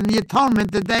emphasized in the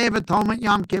atonement, the Day of Atonement,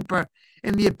 Yom Kippur,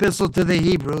 in the epistle to the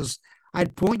Hebrews.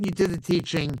 I'd point you to the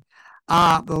teaching,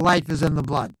 the life is in the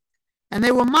blood. And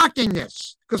they were mocking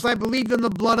this because I believed in the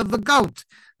blood of the goat.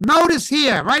 Notice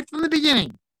here, right from the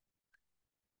beginning,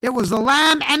 it was the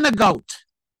lamb and the goat.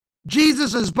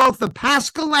 Jesus is both the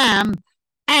paschal lamb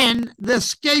and the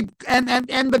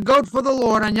and the goat for the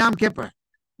Lord on Yom Kippur.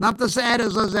 Not the Seder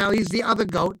Azazel, he's the other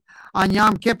goat on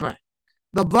Yom Kippur.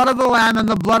 The blood of the lamb and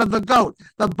the blood of the goat.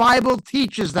 The Bible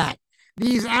teaches that.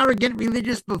 These arrogant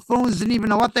religious buffoons didn't even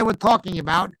know what they were talking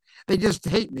about. They just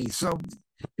hate me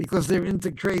because they're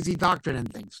into crazy doctrine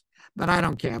and things. But I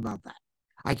don't care about that.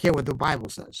 I care what the Bible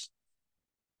says.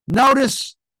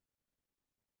 Notice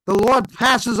the Lord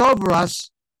passes over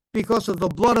us because of the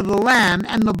blood of the lamb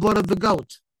and the blood of the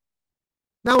goat.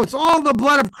 Now, it's all the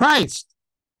blood of Christ,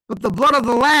 but the blood of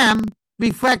the lamb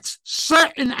reflects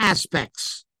certain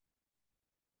aspects,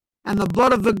 and the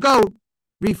blood of the goat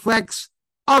reflects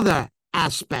other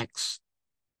aspects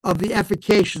of the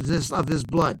efficaciousness of his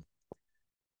blood.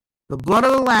 The blood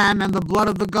of the lamb and the blood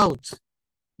of the goat.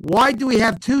 Why do we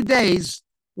have 2 days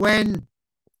when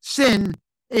sin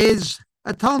is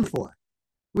atoned for?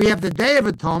 We have the Day of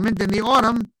Atonement in the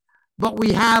autumn, but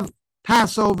we have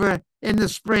Passover in the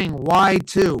spring. Why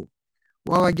 2?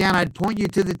 Well, again, I'd point you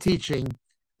to the teaching,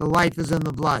 the life is in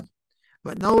the blood.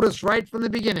 But notice right from the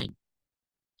beginning,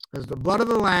 there's the blood of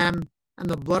the lamb and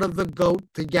the blood of the goat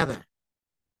together.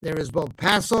 There is both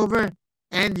Passover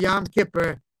and Yom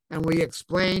Kippur, and we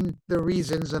explain the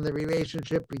reasons and the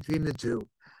relationship between the two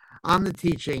on the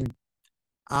teaching.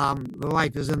 The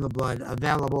life is in the blood,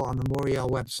 available on the Moriel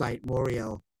website,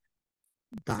 moriel.org.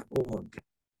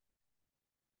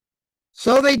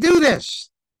 So they do this.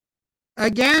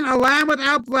 Again, a lamb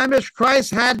without blemish. Christ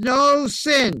had no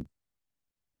sin.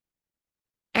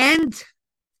 And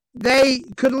they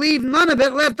could leave none of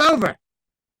it left over.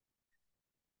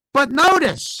 But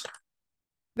notice,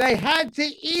 they had to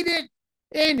eat it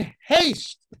in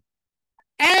haste.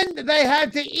 And they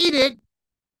had to eat it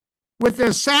with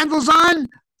their sandals on,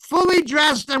 fully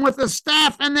dressed, and with a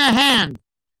staff in their hand,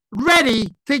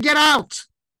 ready to get out.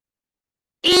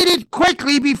 Eat it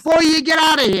quickly before you get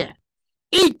out of here.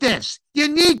 Eat this. You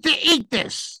need to eat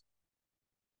this.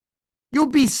 You'll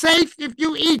be safe if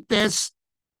you eat this,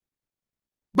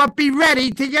 but be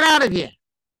ready to get out of here.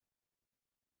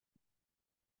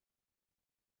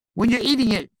 When you're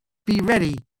eating it, be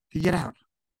ready to get out.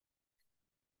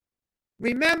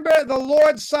 Remember, the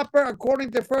Lord's Supper,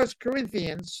 according to 1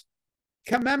 Corinthians,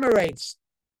 commemorates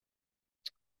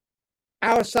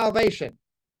our salvation.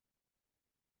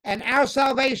 And our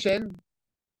salvation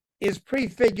is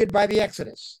prefigured by the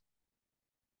Exodus,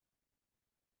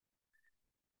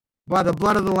 by the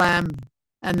blood of the Lamb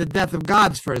and the death of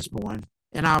God's firstborn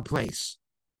in our place.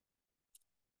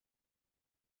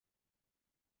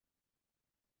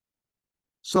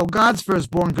 So God's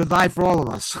firstborn could die for all of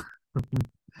us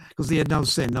because he had no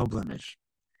sin, no blemish.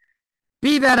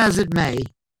 Be that as it may,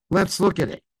 let's look at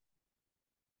it.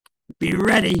 Be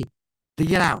ready to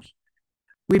get out.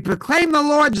 We proclaim the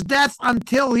Lord's death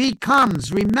until he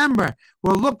comes. Remember,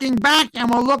 we're looking back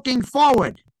and we're looking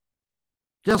forward.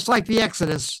 Just like the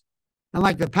Exodus and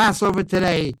like the Passover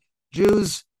today,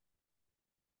 Jews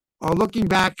are looking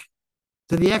back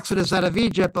to the Exodus out of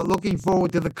Egypt, but looking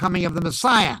forward to the coming of the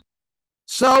Messiah.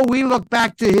 So we look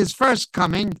back to his first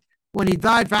coming when he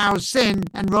died for our sin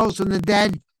and rose from the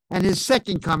dead, and his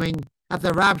second coming at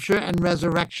the rapture and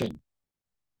resurrection.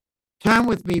 Turn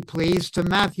with me, please, to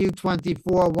Matthew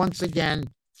 24, once again,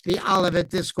 the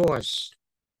Olivet Discourse.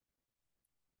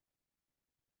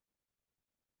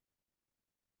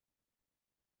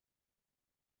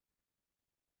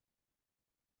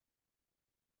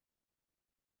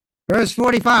 Verse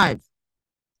 45.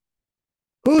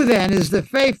 Who then is the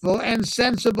faithful and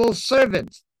sensible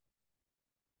servant,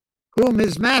 whom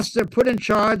his master put in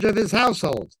charge of his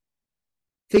household,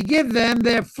 to give them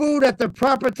their food at the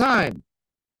proper time?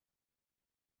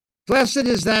 Blessed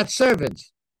is that servant,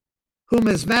 whom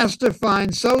his master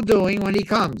finds so doing when he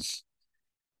comes.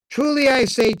 Truly I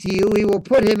say to you, he will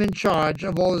put him in charge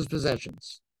of all his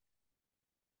possessions.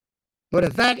 But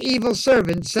if that evil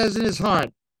servant says in his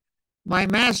heart, my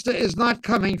master is not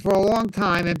coming for a long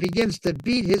time, and begins to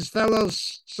beat his fellow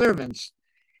servants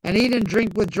and eat and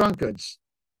drink with drunkards,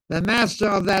 the master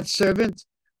of that servant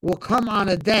will come on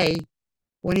a day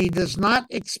when he does not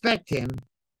expect him,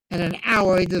 and an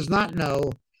hour he does not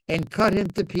know, and cut him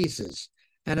to pieces,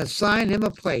 and assign him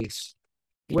a place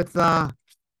with the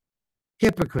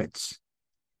hypocrites.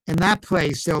 In that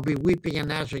place, there will be weeping and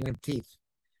gnashing of teeth.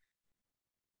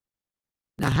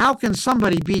 Now, how can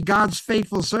somebody be God's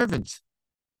faithful servant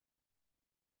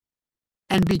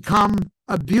and become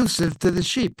abusive to the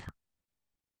sheep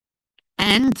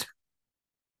and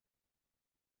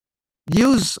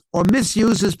use or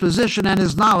misuse his position and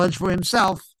his knowledge for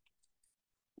himself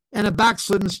in a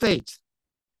backslidden state?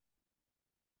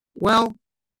 Well,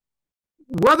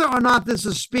 whether or not this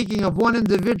is speaking of one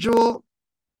individual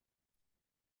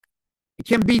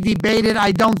can be debated.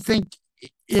 I don't think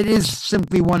it is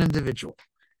simply one individual.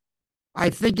 I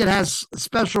think it has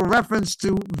special reference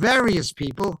to various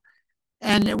people,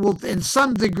 and it will in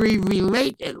some degree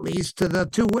relate at least to the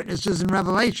two witnesses in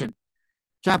Revelation,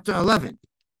 chapter 11.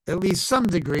 At least some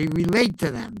degree relate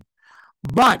to them.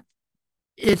 But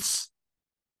it's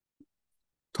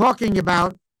talking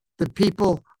about the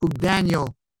people who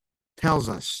Daniel tells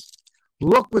us.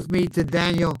 Look with me to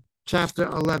Daniel chapter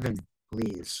 11,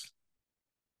 please.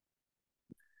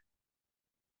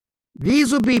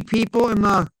 These will be people in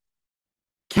the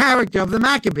character of the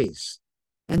Maccabees.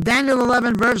 In Daniel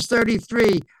 11, verse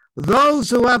 33,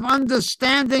 those who have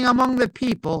understanding among the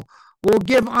people will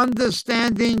give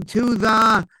understanding to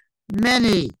the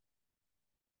many.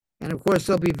 And of course,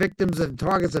 they'll be victims and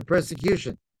targets of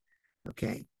persecution.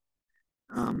 Okay.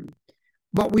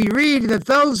 But we read that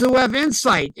those who have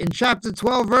insight in chapter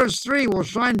 12, verse 3 will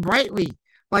shine brightly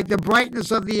like the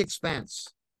brightness of the expanse.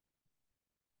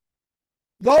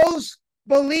 Those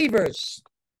believers,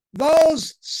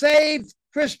 those saved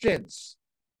Christians,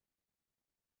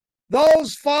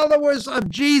 those followers of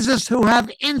Jesus who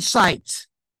have insight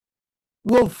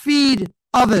will feed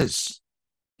others.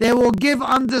 They will give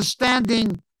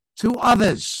understanding to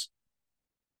others.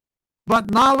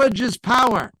 But knowledge is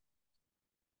power,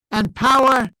 and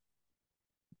power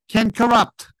can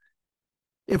corrupt.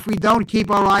 if we don't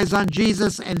keep our eyes on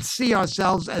Jesus and see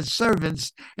ourselves as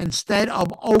servants instead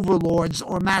of overlords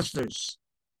or masters.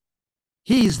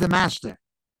 He's the master.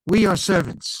 We are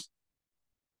servants.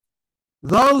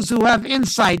 Those who have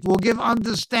insight will give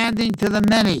understanding to the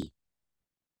many.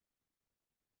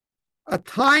 A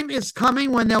time is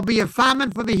coming when there'll be a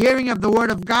famine for the hearing of the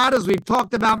word of God, as we've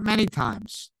talked about many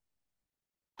times.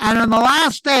 And in the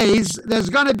last days, there's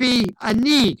going to be a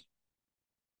need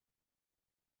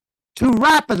to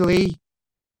rapidly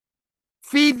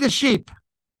feed the sheep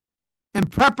in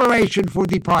preparation for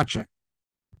departure.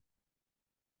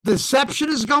 Deception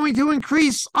is going to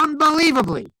increase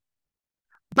unbelievably.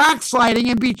 Backsliding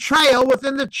and betrayal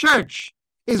within the church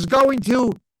is going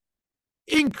to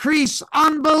increase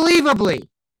unbelievably.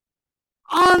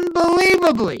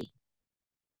 Unbelievably.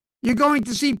 You're going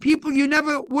to see people you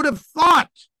never would have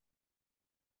thought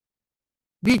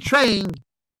betraying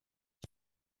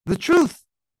the truth,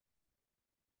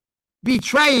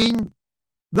 betraying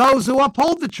those who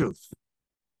uphold the truth.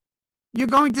 You're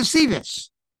going to see this.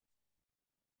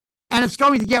 And it's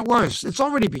going to get worse. It's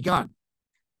already begun.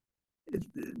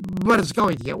 But it's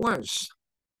going to get worse.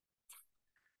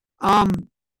 When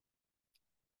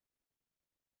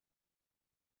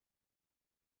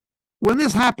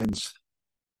this happens,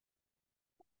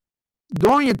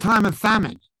 during a time of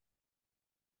famine,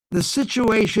 the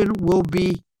situation will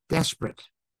be desperate.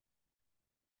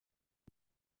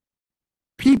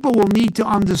 People will need to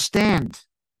understand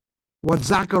what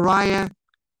Zechariah,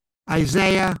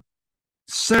 Isaiah,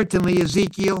 certainly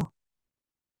Ezekiel,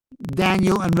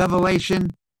 Daniel, and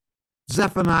Revelation,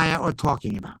 Zephaniah are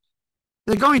talking about.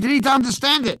 They're going to need to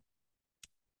understand it.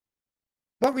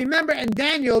 But remember, in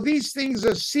Daniel, these things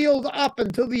are sealed up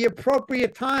until the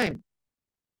appropriate time.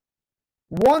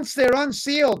 Once they're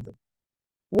unsealed,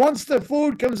 once the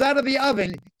food comes out of the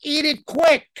oven, eat it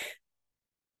quick.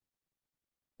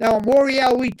 Now, at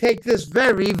Moriel, we take this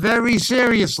very, very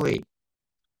seriously.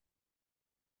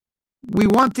 We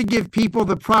want to give people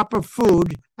the proper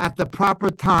food at the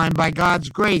proper time by God's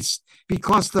grace,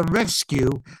 because the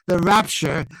rescue, the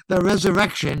rapture, the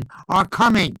resurrection are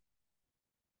coming.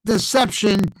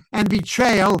 Deception and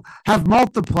betrayal have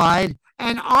multiplied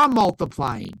and are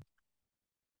multiplying.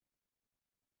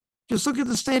 Just look at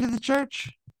the state of the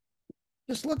church.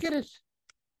 Just look at it.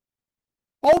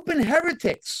 Open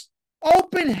heretics.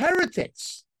 Open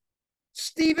heretics.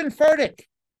 Stephen Furtick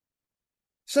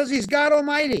says he's God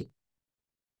Almighty.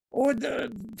 Or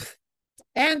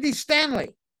Andy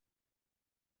Stanley.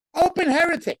 Open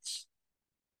heretics.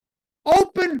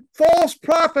 Open false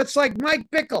prophets like Mike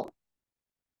Bickle.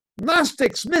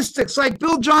 Gnostics, mystics like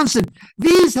Bill Johnson.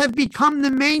 These have become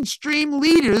the mainstream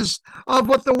leaders of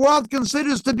what the world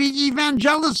considers to be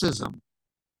evangelicism.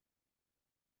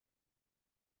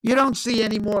 You don't see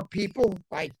any more people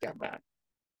like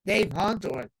Dave Hunt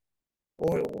or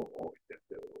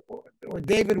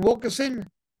David Wilkerson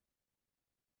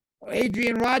or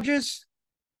Adrian Rogers,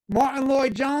 Martin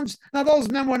Lloyd-Jones. Now,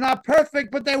 those men were not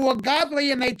perfect, but they were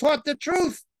godly and they taught the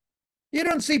truth. You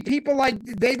don't see people like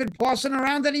David Pawson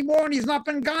around anymore, and he's not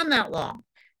been gone that long.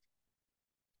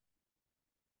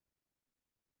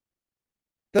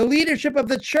 The leadership of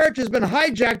the church has been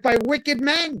hijacked by wicked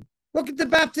men. Look at the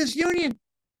Baptist Union.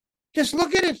 Just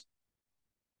look at it.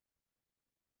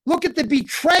 Look at the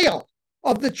betrayal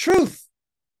of the truth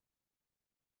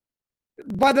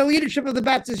by the leadership of the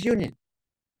Baptist Union.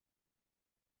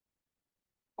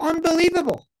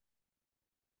 Unbelievable.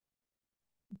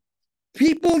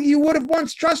 People you would have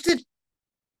once trusted,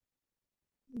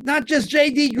 not just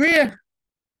J.D. Greer,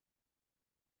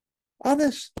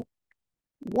 others.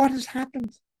 What has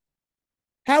happened?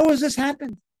 How has this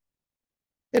happened?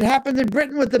 It happened in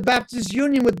Britain with the Baptist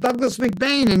Union, with Douglas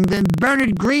McBain and then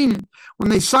Bernard Green, when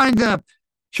they signed up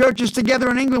churches together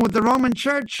in England with the Roman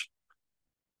Church.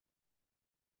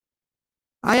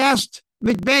 I asked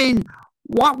McBain,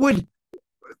 what would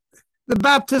the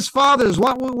Baptist fathers,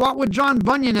 what would John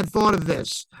Bunyan have thought of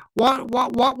this?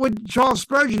 What would Charles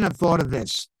Spurgeon have thought of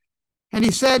this? And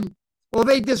he said, well,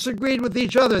 they disagreed with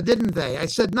each other, didn't they? I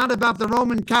said, not about the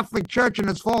Roman Catholic Church and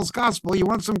its false gospel. You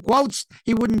want some quotes?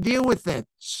 He wouldn't deal with it.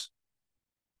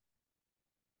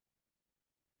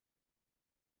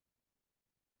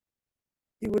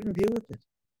 He wouldn't deal with it.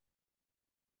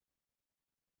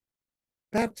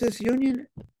 Baptist Union,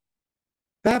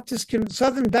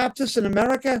 Southern Baptists in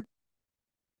America,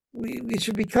 we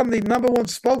should become the #1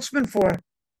 spokesman for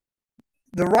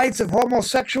the rights of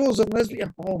homosexuals and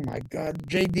lesbians. Oh my God,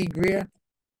 J.D. Greer.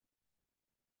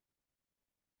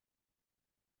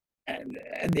 And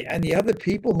the other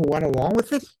people who went along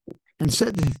with it and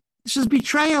said, this is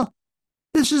betrayal.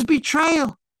 This is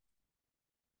betrayal.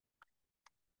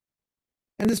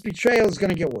 And this betrayal is going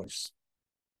to get worse.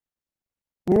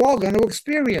 We're all going to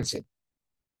experience it.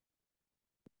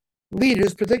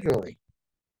 Leaders, particularly.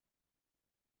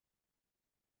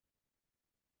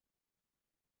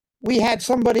 We had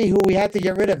somebody who we had to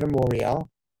get rid of in Moriel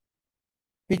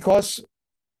because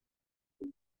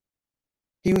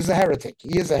he was a heretic.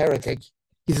 He is a heretic.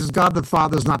 He says God the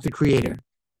Father is not the creator,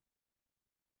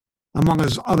 among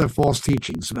his other false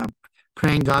teachings about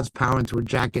praying God's power into a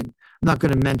jacket. I'm not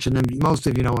going to mention them. Most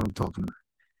of you know what I'm talking about.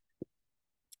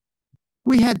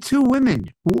 We had two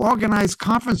women who organized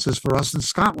conferences for us in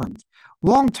Scotland,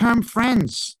 long-term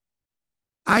friends.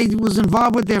 I was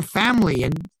involved with their family,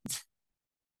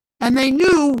 and they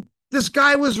knew this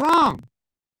guy was wrong.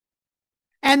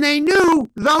 And they knew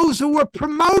those who were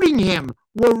promoting him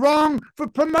were wrong for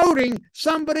promoting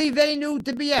somebody they knew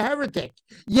to be a heretic.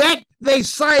 Yet they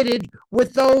sided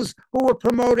with those who were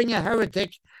promoting a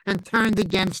heretic and turned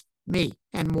against me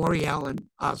and Moriel and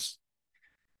us.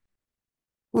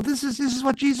 Well, this is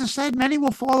what Jesus said. Many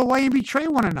will fall away and betray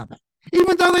one another,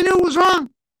 even though they knew it was wrong.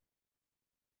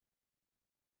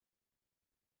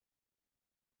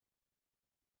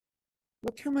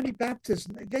 Look how many Baptists,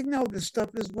 they know this stuff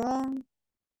is wrong.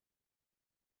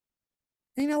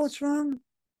 They know what's wrong.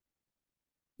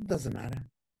 It doesn't matter.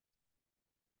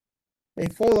 They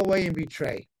fall away and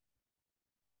betray.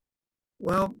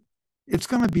 Well, it's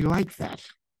going to be like that.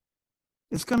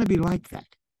 It's going to be like that.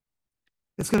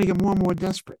 It's going to get more and more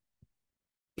desperate.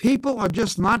 People are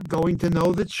just not going to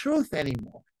know the truth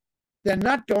anymore. They're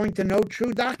not going to know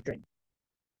true doctrine.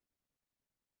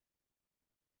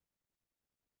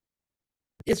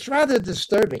 It's rather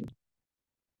disturbing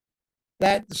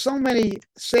that so many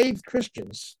saved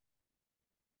Christians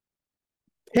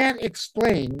can't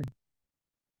explain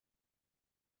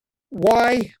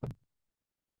why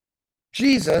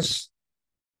Jesus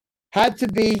had to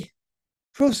be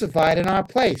crucified in our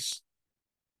place.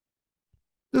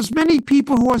 There's many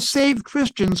people who are saved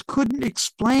Christians couldn't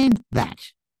explain that.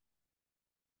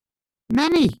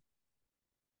 Many.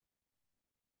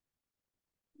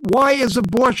 Why is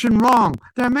abortion wrong?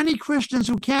 There are many Christians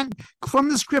who can't, from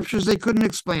the scriptures, they couldn't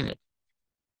explain it.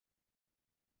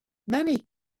 Many.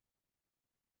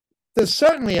 There's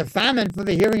certainly a famine for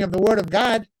the hearing of the word of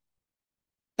God.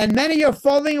 And many are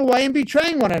falling away and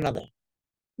betraying one another.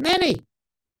 Many.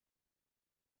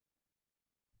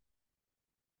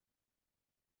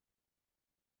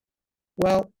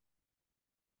 Well,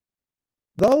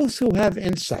 those who have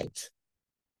insight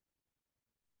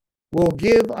will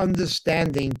give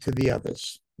understanding to the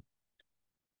others,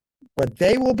 but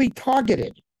they will be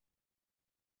targeted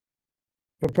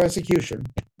for persecution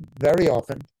very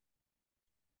often,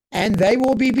 and they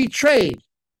will be betrayed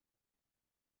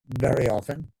very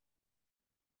often,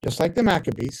 just like the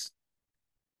Maccabees,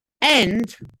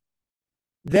 and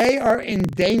they are in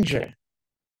danger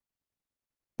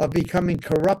of becoming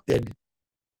corrupted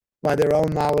by their own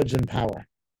knowledge and power.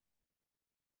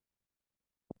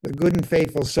 The good and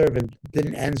faithful servant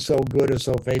didn't end so good or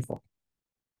so faithful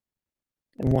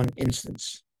in one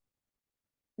instance.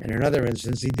 In another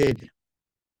instance, he did.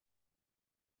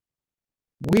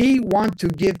 We want to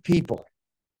give people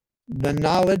the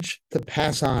knowledge to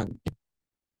pass on.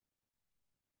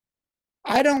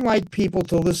 I don't like people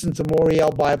to listen to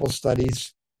Moriel Bible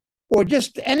studies or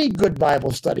just any good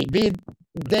Bible study, be it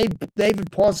David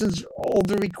Parsons'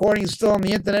 older recordings still on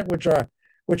the internet, which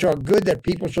are good that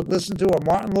people should listen to, or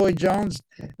Martin Lloyd-Jones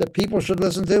that people should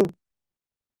listen to.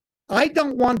 I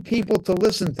don't want people to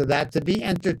listen to that to be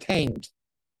entertained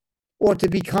or to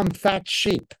become fat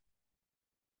sheep.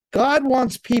 God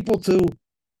wants people to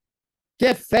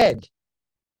get fed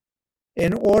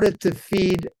in order to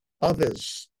feed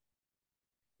others.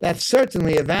 That's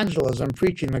certainly evangelism,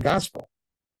 preaching the gospel.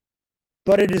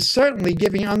 But it is certainly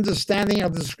giving understanding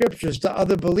of the scriptures to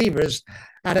other believers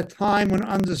at a time when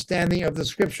understanding of the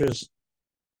scriptures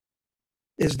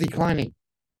is declining.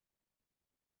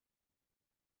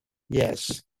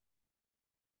 Yes,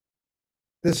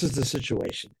 this is the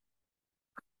situation.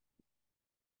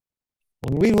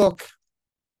 When we look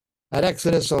at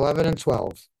Exodus 11 and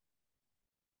 12,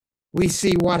 we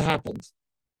see what happened.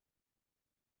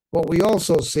 But we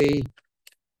also see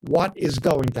what is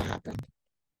going to happen.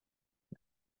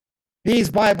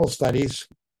 These Bible studies,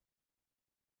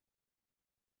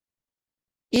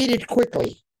 eat it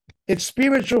quickly. It's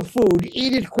spiritual food,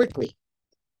 eat it quickly.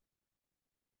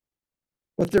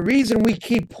 But the reason we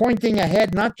keep pointing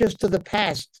ahead, not just to the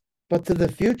past, but to the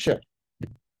future.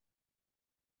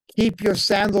 Keep your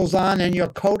sandals on and your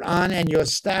coat on and your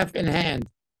staff in hand.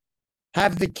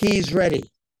 Have the keys ready.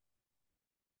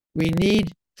 We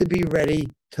need to be ready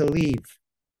to leave.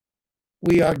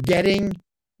 We are getting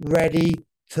ready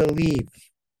to leave.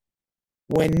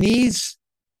 When these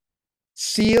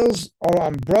seals are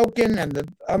unbroken and the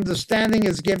understanding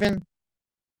is given,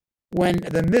 when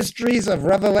the mysteries of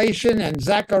Revelation and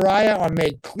Zechariah are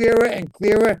made clearer and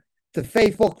clearer to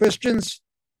faithful Christians,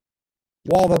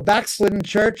 while the backslidden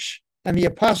church and the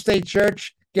apostate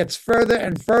church gets further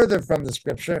and further from the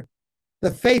scripture,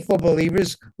 the faithful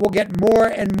believers will get more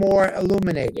and more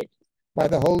illuminated by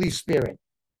the Holy Spirit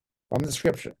from the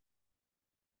scripture.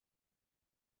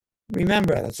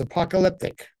 Remember, that's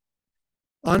apocalyptic,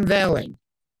 unveiling.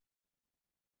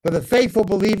 For the faithful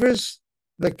believers,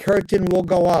 the curtain will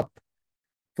go up.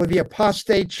 For the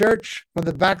apostate church, for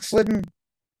the backslidden,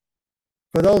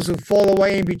 for those who fall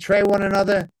away and betray one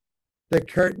another, the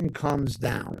curtain comes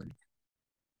down.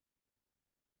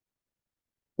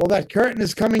 Well, that curtain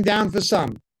is coming down for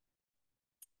some,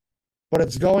 but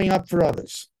it's going up for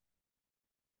others.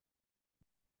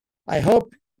 I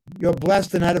hope you're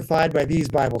blessed and edified by these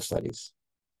Bible studies.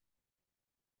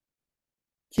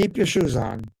 Keep your shoes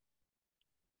on.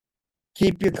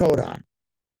 Keep your coat on.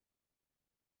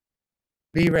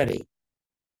 Be ready.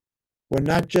 We're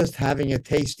not just having a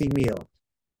tasty meal.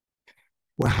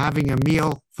 We're having a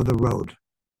meal for the road.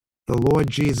 The Lord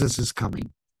Jesus is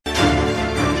coming.